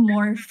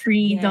 more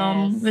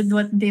freedom Yes. with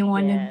what they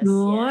want to Yes,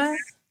 do. yes.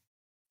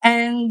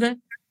 And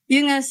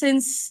yun nga,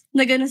 since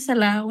nagano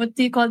sila, what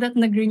do you call that?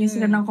 Nag-renew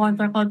sila ng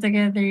contract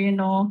altogether,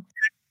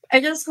 I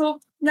just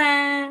hope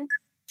na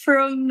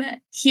from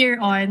here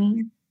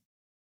on,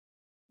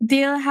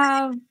 they'll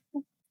have,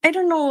 I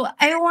don't know,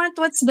 I want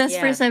what's best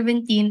for Yeah.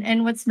 17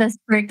 and what's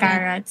best for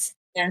Carrots.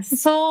 Yes.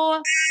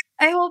 So,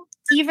 I hope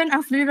even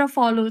after the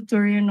follow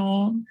tour,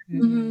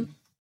 Mm.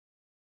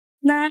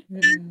 na,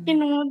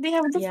 Mm. they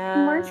have the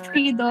Yeah, more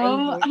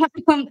freedom. I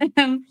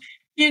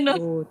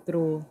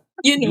True.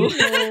 You know.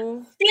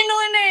 You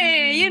know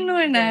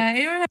na.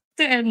 You don't have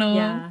to,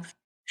 Yeah.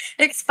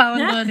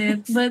 expound on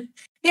it. But,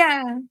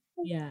 yeah.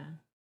 Yeah.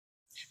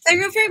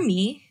 Pero for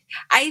me,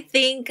 I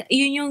think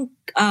yun yung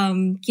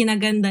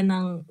kinaganda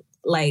ng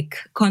like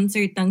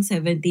concert ng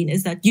 17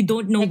 is that you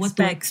don't know what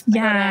to expect.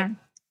 Yeah.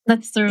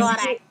 That's true.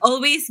 They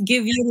always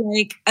give you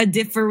like a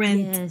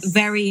different Yes.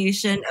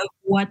 variation of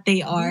what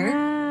they are.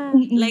 Yeah.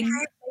 Like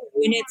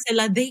unit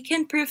sila, they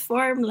can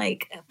perform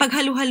like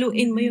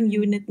paghalu-haluin mo yung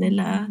unit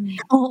nila.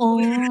 Oo.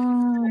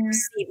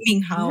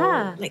 Seeming how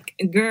Yeah. like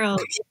a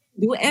girl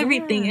do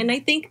everything. Yeah. And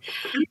I think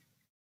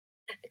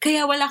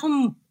kaya wala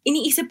akong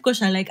iniisip ko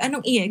siya like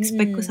anong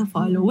i-expect ko sa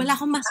follow. Wala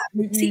akong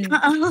masabi.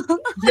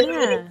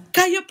 Yeah.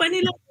 Kaya pa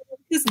nila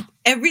because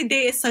every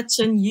day is such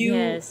a new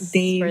Yes,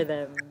 day for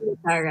them.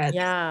 Carrot.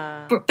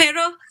 Yeah.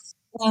 Pero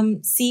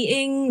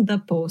seeing the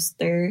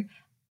poster,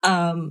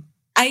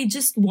 I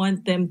just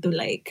want them to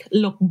like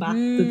look back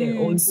to their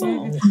old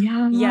songs.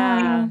 Yeah.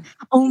 Yeah.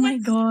 Oh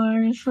my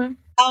gosh.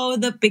 How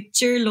the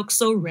picture looks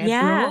so retro.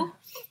 Yeah.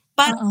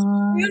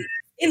 Parang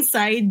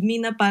inside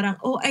me na parang,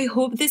 I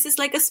hope this is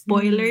like a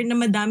spoiler na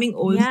madaming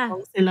old Yeah.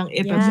 songs silang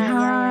Yeah.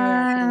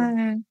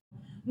 ipabalik.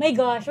 My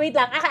gosh, wait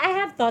lang. I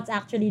have thoughts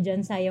actually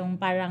dyan sa yung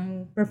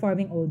parang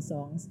performing old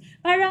songs.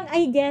 Parang,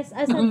 I guess,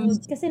 as an old,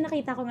 kasi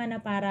nakita ko nga na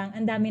parang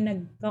ang dami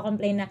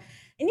nagko-complain na,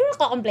 hindi mo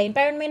nagko-complain,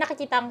 pero may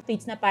nakikita akong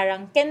tweets na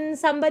parang, can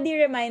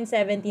somebody remind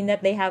 17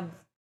 that they have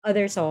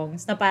other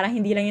songs na parang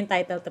hindi lang yung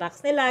title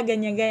tracks nila,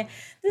 ganyan.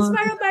 Tapos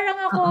parang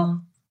ako,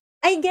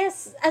 I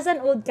guess, as an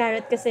old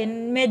carrot kasi,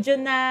 medyo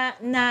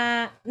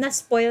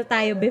na-spoil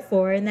tayo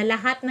before na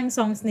lahat ng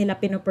songs nila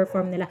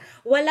pinoperform nila.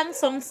 Walang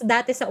songs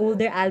dati sa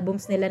older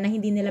albums nila na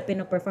hindi nila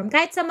pinoperform.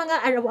 Kahit sa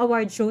mga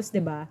award shows, 'di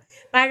ba?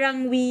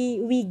 Parang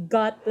we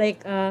got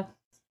like a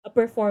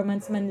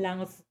performance man lang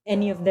of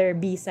any of their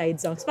B-side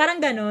songs. Parang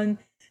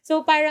ganon.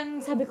 So parang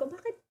sabi ko,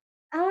 bakit?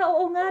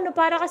 Oo nga, no,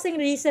 para kasing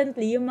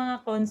recently, yung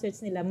mga concerts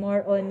nila,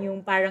 more on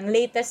yung parang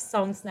latest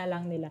songs na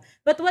lang nila.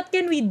 But what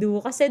can we do?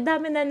 Kasi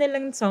dami na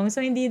nilang songs,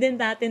 so hindi din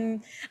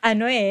natin,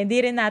 hindi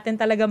rin natin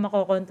talaga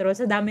makokontrol.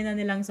 Sa dami na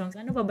nilang songs,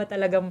 ano pa ba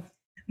talagang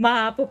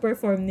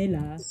mapo-perform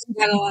nila.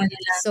 Gagawa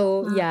nila.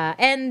 So, yeah.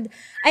 And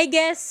I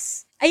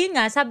guess, ayun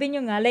nga, sabi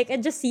nyo nga, like,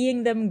 just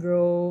seeing them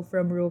grow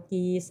from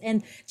rookies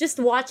and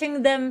just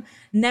watching them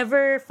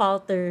never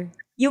falter.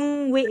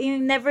 Yung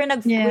never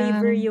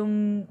nag-waver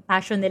yung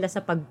passion nila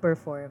sa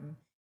pag-perform.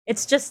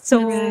 It's just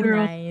so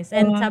nice.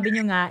 And sabi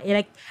nyo nga,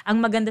 like,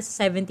 ang maganda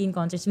sa 17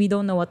 concerts, we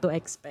don't know what to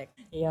expect.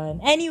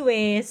 Yun.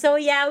 Anyway, so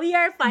yeah, we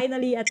are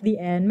finally at the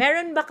end.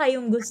 Meron ba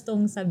kayong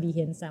gustong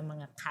sabihin sa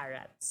mga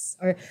carats?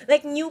 Or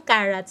like new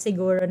carats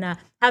siguro na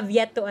have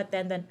yet to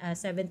attend a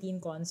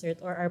 17 concert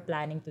or are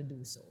planning to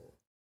do so?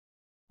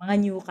 Mga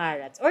new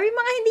carats. Or yung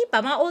mga hindi pa,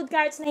 mga old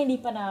carats na hindi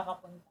pa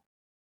nakakapunta.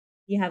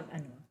 Do you have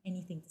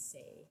anything to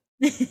say?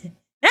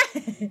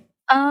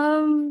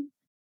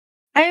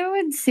 I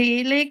would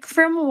say, like,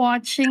 from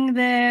watching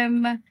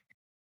them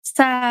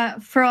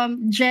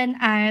from Gen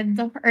Ad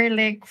or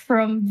like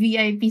from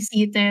VIP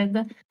seated,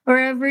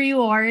 wherever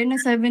you are in a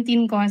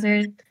 17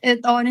 concert, it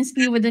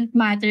honestly wouldn't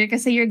matter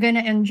kasi you're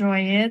gonna enjoy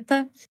it.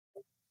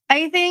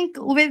 I think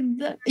with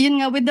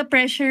the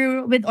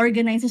pressure with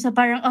organizers na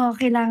parang,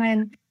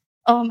 kailangan,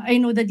 I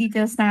know the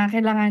details na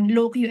kailangan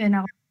low QN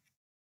ako.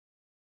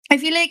 I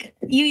feel like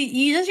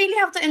you just really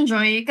have to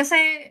enjoy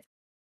kasi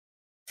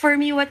for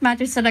me, what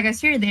matters talaga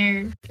is you're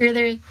there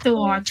to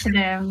watch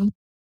them.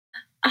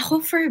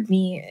 Ako for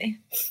me,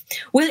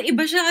 well,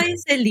 iba siya kay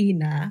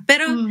Selena.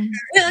 Pero,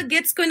 well,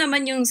 gets ko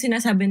naman yung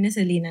sinasabi ni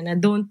Selena na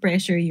don't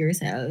pressure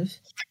yourself.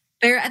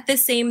 Pero at the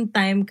same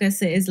time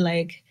kasi is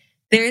like,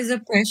 there's a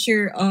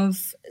pressure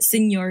of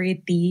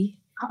seniority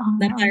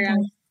na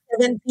parang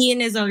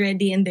 17 is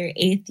already in their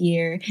 8th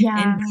year. Yeah.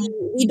 And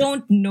we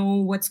don't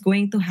know what's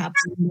going to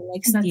happen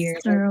next year.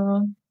 That's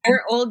true.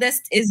 Our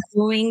oldest is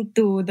going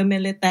to the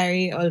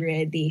military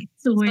already.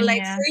 So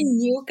like for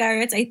new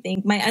carrots, I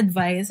think my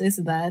advice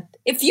is that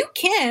if you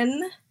can,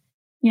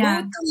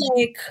 go to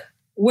like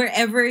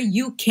wherever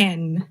you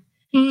can.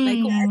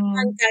 Like kung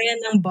ano kaya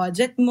ng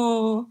budget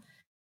mo,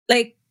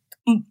 like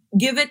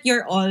give it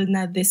your all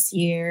na this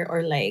year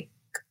or like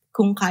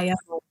kung kaya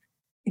mo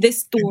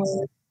this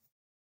tour.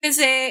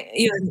 Kasi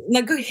yun,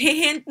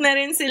 nag-hint na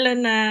rin sila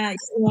na,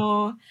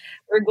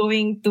 we're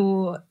going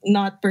to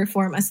not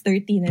perform as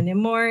 13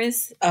 anymore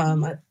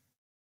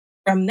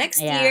from next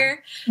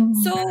year.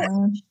 So,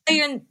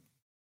 ayun.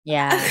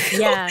 Yeah.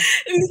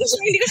 Hindi ko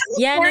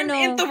siya form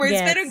into words.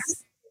 Yes. Pero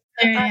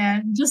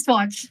just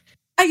watch.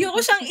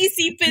 Ayoko siyang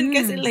isipin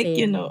kasi like,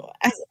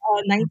 as a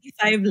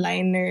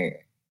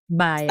 95-liner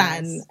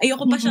stan.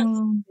 Ayoko pa siyang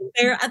isipin.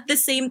 Pero at the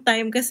same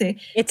time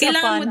kasi,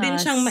 kailangan mo din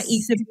siyang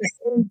maisip.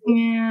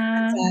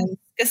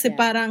 Kasi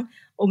parang,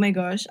 oh my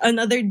gosh,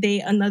 another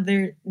day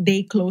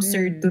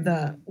closer to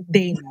the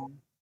day na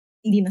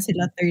hindi na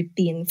sila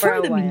 13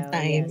 for the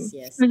meantime.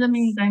 Yes. For the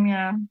meantime,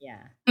 yeah.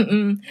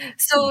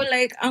 So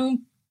like,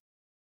 ang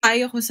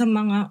payo ko sa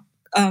mga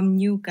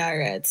new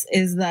carrots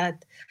is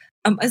that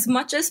as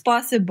much as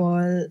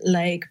possible,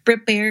 like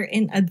prepare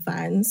in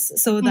advance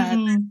so that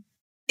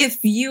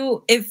if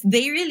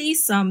they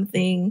release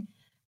something,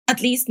 at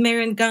least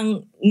meron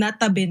kang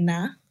natabi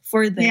na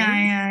for them.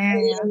 Yeah.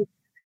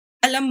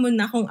 Alam mo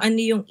na kung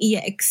ano yung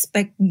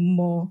i-expect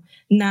mo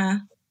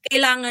na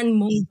kailangan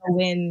mong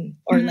gawin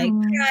or like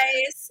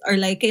price or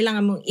like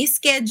kailangan mong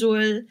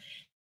i-schedule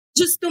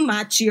just to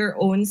match your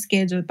own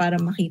schedule para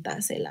makita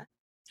sila.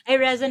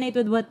 I resonate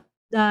with what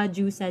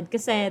Ju said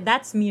kasi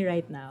that's me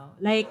right now.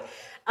 Like,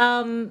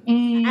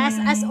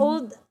 as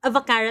old of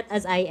a carrot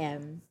as I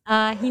am,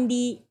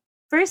 hindi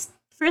first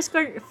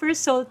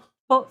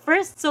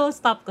soul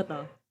stop ko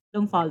to.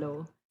 Don't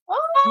follow.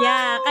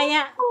 Yeah,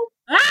 kaya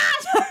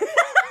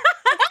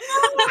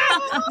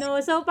no,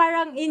 so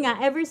parang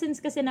ever since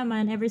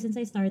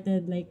I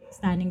started like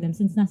standing them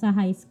since nasa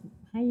high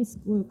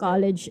school,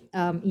 college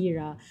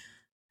era.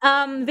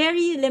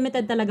 Very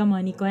limited talaga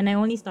money ko and I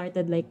only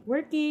started like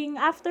working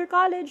after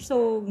college.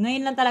 So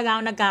ngayon lang talaga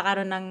ako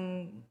nagkakaroon ng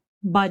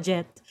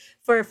budget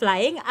for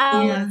flying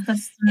out. Yeah,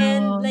 that's true.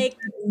 And like,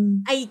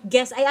 I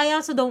guess, I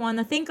also don't want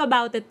to think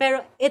about it,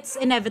 pero it's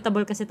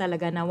inevitable kasi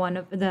talaga na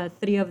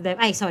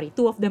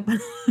two of them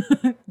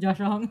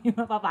Josh Hong, yung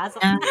mapapasok.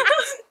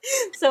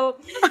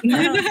 So,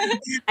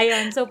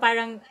 ayun, so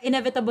parang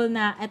inevitable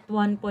na at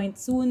one point,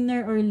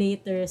 sooner,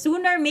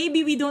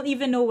 maybe we don't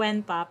even know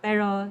when pa,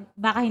 pero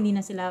baka hindi na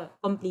sila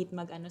complete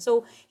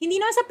So, hindi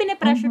na sa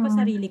pinipressure ko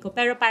sarili ko,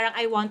 pero parang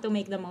I want to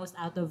make the most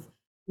out of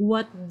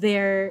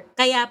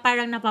kaya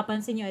parang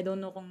napapansin nyo, I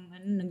don't know kung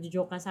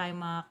nagjo-joke ka sa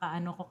mga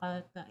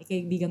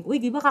kaibigan ko, uy,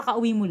 di ba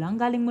kakauwi mo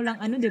lang? Galing mo lang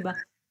di ba?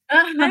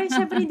 Pero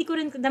syempre hindi ko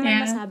rin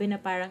naman masabi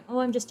na parang,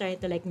 I'm just trying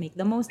to like make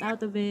the most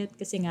out of it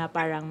kasi nga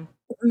parang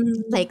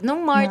like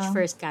nung March,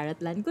 first carrot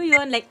land ko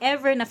yun, like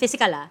ever na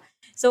physical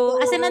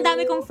So, as in ang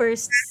dami kong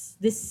firsts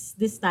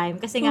this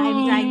time kasi nga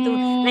I'm trying to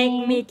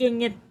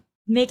like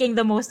making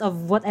the most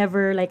of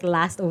whatever like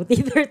last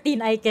OT13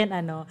 I can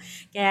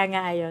Kaya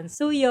nga ayun.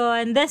 So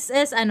yun, this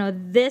is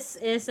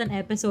an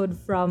episode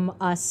from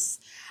us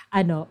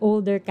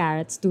older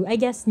carrots to, I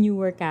guess,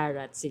 newer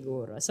carrots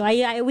siguro. So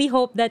we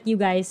hope that you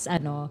guys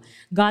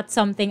got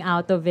something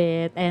out of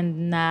it,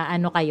 and na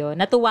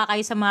natuwa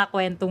kayo sa mga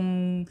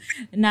kwentong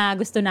na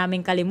gusto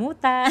naming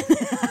kalimutan.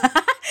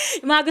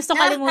 Yung mga gusto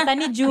kalimutan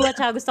ni Ju at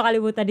saka gusto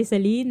kalimutan ni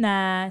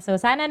Selena. So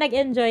sana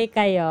nag-enjoy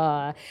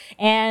kayo.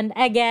 And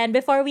again,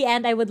 before we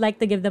end, I would like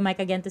to give the mic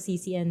again to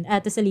Cici and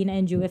to Selena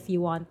and Ju if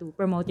you want to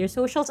promote your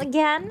socials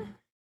again.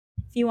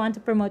 If you want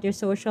to promote your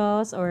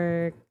socials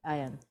or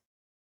ayan.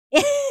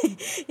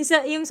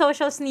 Yung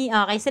socials ni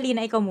kay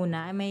Selena, ikaw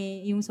muna.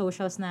 May yung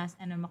socials na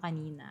mo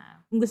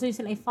kanina. Kung gusto niyo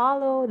sila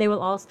i-follow,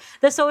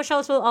 the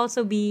socials will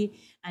also be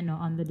on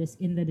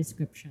in the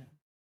description.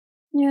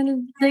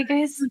 Yun, like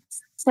I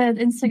said,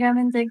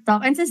 Instagram and TikTok.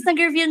 And since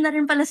nag-reveal na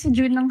rin pala si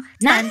June ng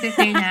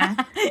fantasy niya,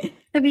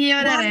 sabihin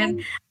ko na rin.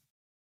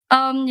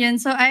 Yun,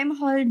 so I'm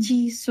Hol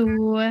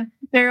Jisoo.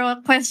 Pero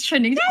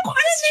questioning.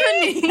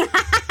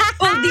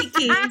 Hol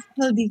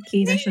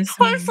Dicky na siya.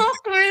 For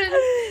software.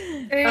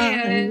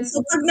 Okay.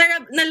 So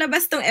pag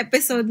nalabas tong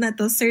episode na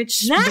to,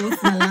 search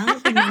both na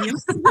lang. Tingnan niyo.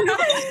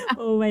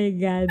 Oh my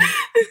God.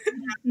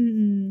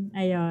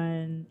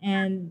 Ayun.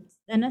 And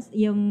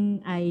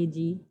yung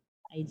IG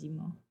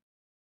mo?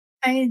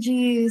 IG,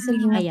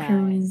 Selena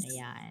Cruz.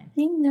 Ayan.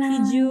 Si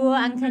Ju,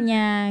 ang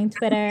kanyang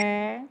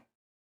Twitter.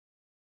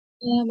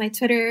 My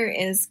Twitter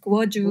is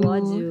Guoju.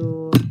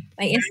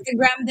 My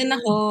Instagram din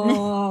ako,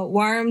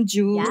 Warm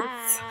Juice.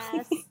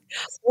 Yes.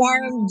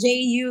 Warm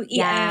Jues.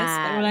 Yes.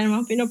 Wala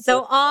namang pinupost.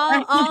 So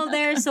all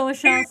their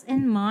socials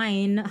and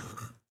mine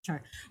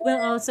will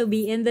also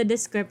be in the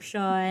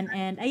description.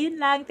 And ayun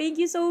lang.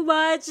 Thank you so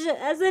much,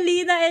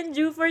 Selena and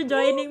Ju, for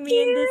joining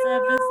me in this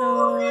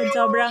episode.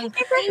 Sobrang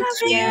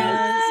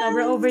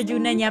overdue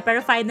na niya.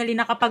 Pero finally,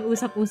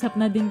 nakapag-usap-usap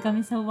na din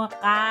kami sa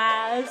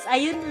wakas.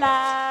 Ayun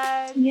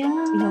lang.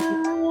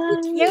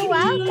 You're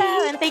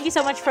welcome. And thank you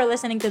so much for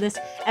listening to this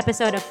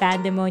episode of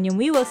Fandemonium.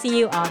 We will see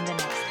you on the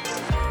next one.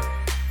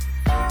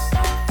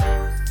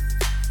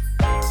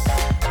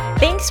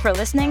 Thanks for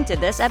listening to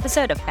this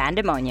episode of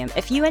Pandemonium.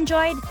 If you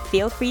enjoyed,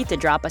 feel free to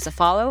drop us a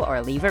follow or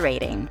leave a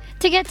rating.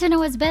 To get to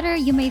know us better,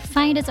 you may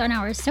find us on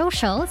our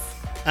socials.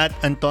 At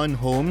Anton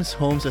Holmes,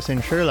 Holmes as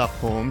in Sherlock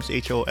Holmes,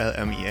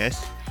 HOLMES.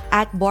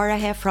 At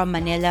Borahe from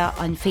Manila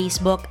on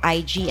Facebook,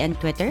 IG, and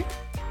Twitter.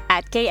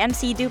 At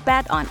KMC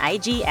Dupat on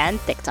IG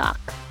and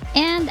TikTok.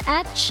 And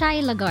at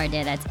Shai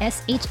Lagarde, that's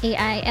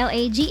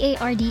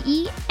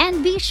SHAILAGARDE.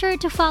 And be sure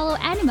to follow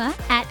Anima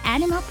at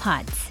Anima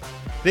Pods.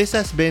 This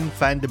has been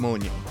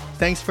Fandemonium.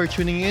 Thanks for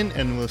tuning in,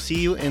 and we'll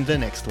see you in the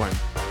next one.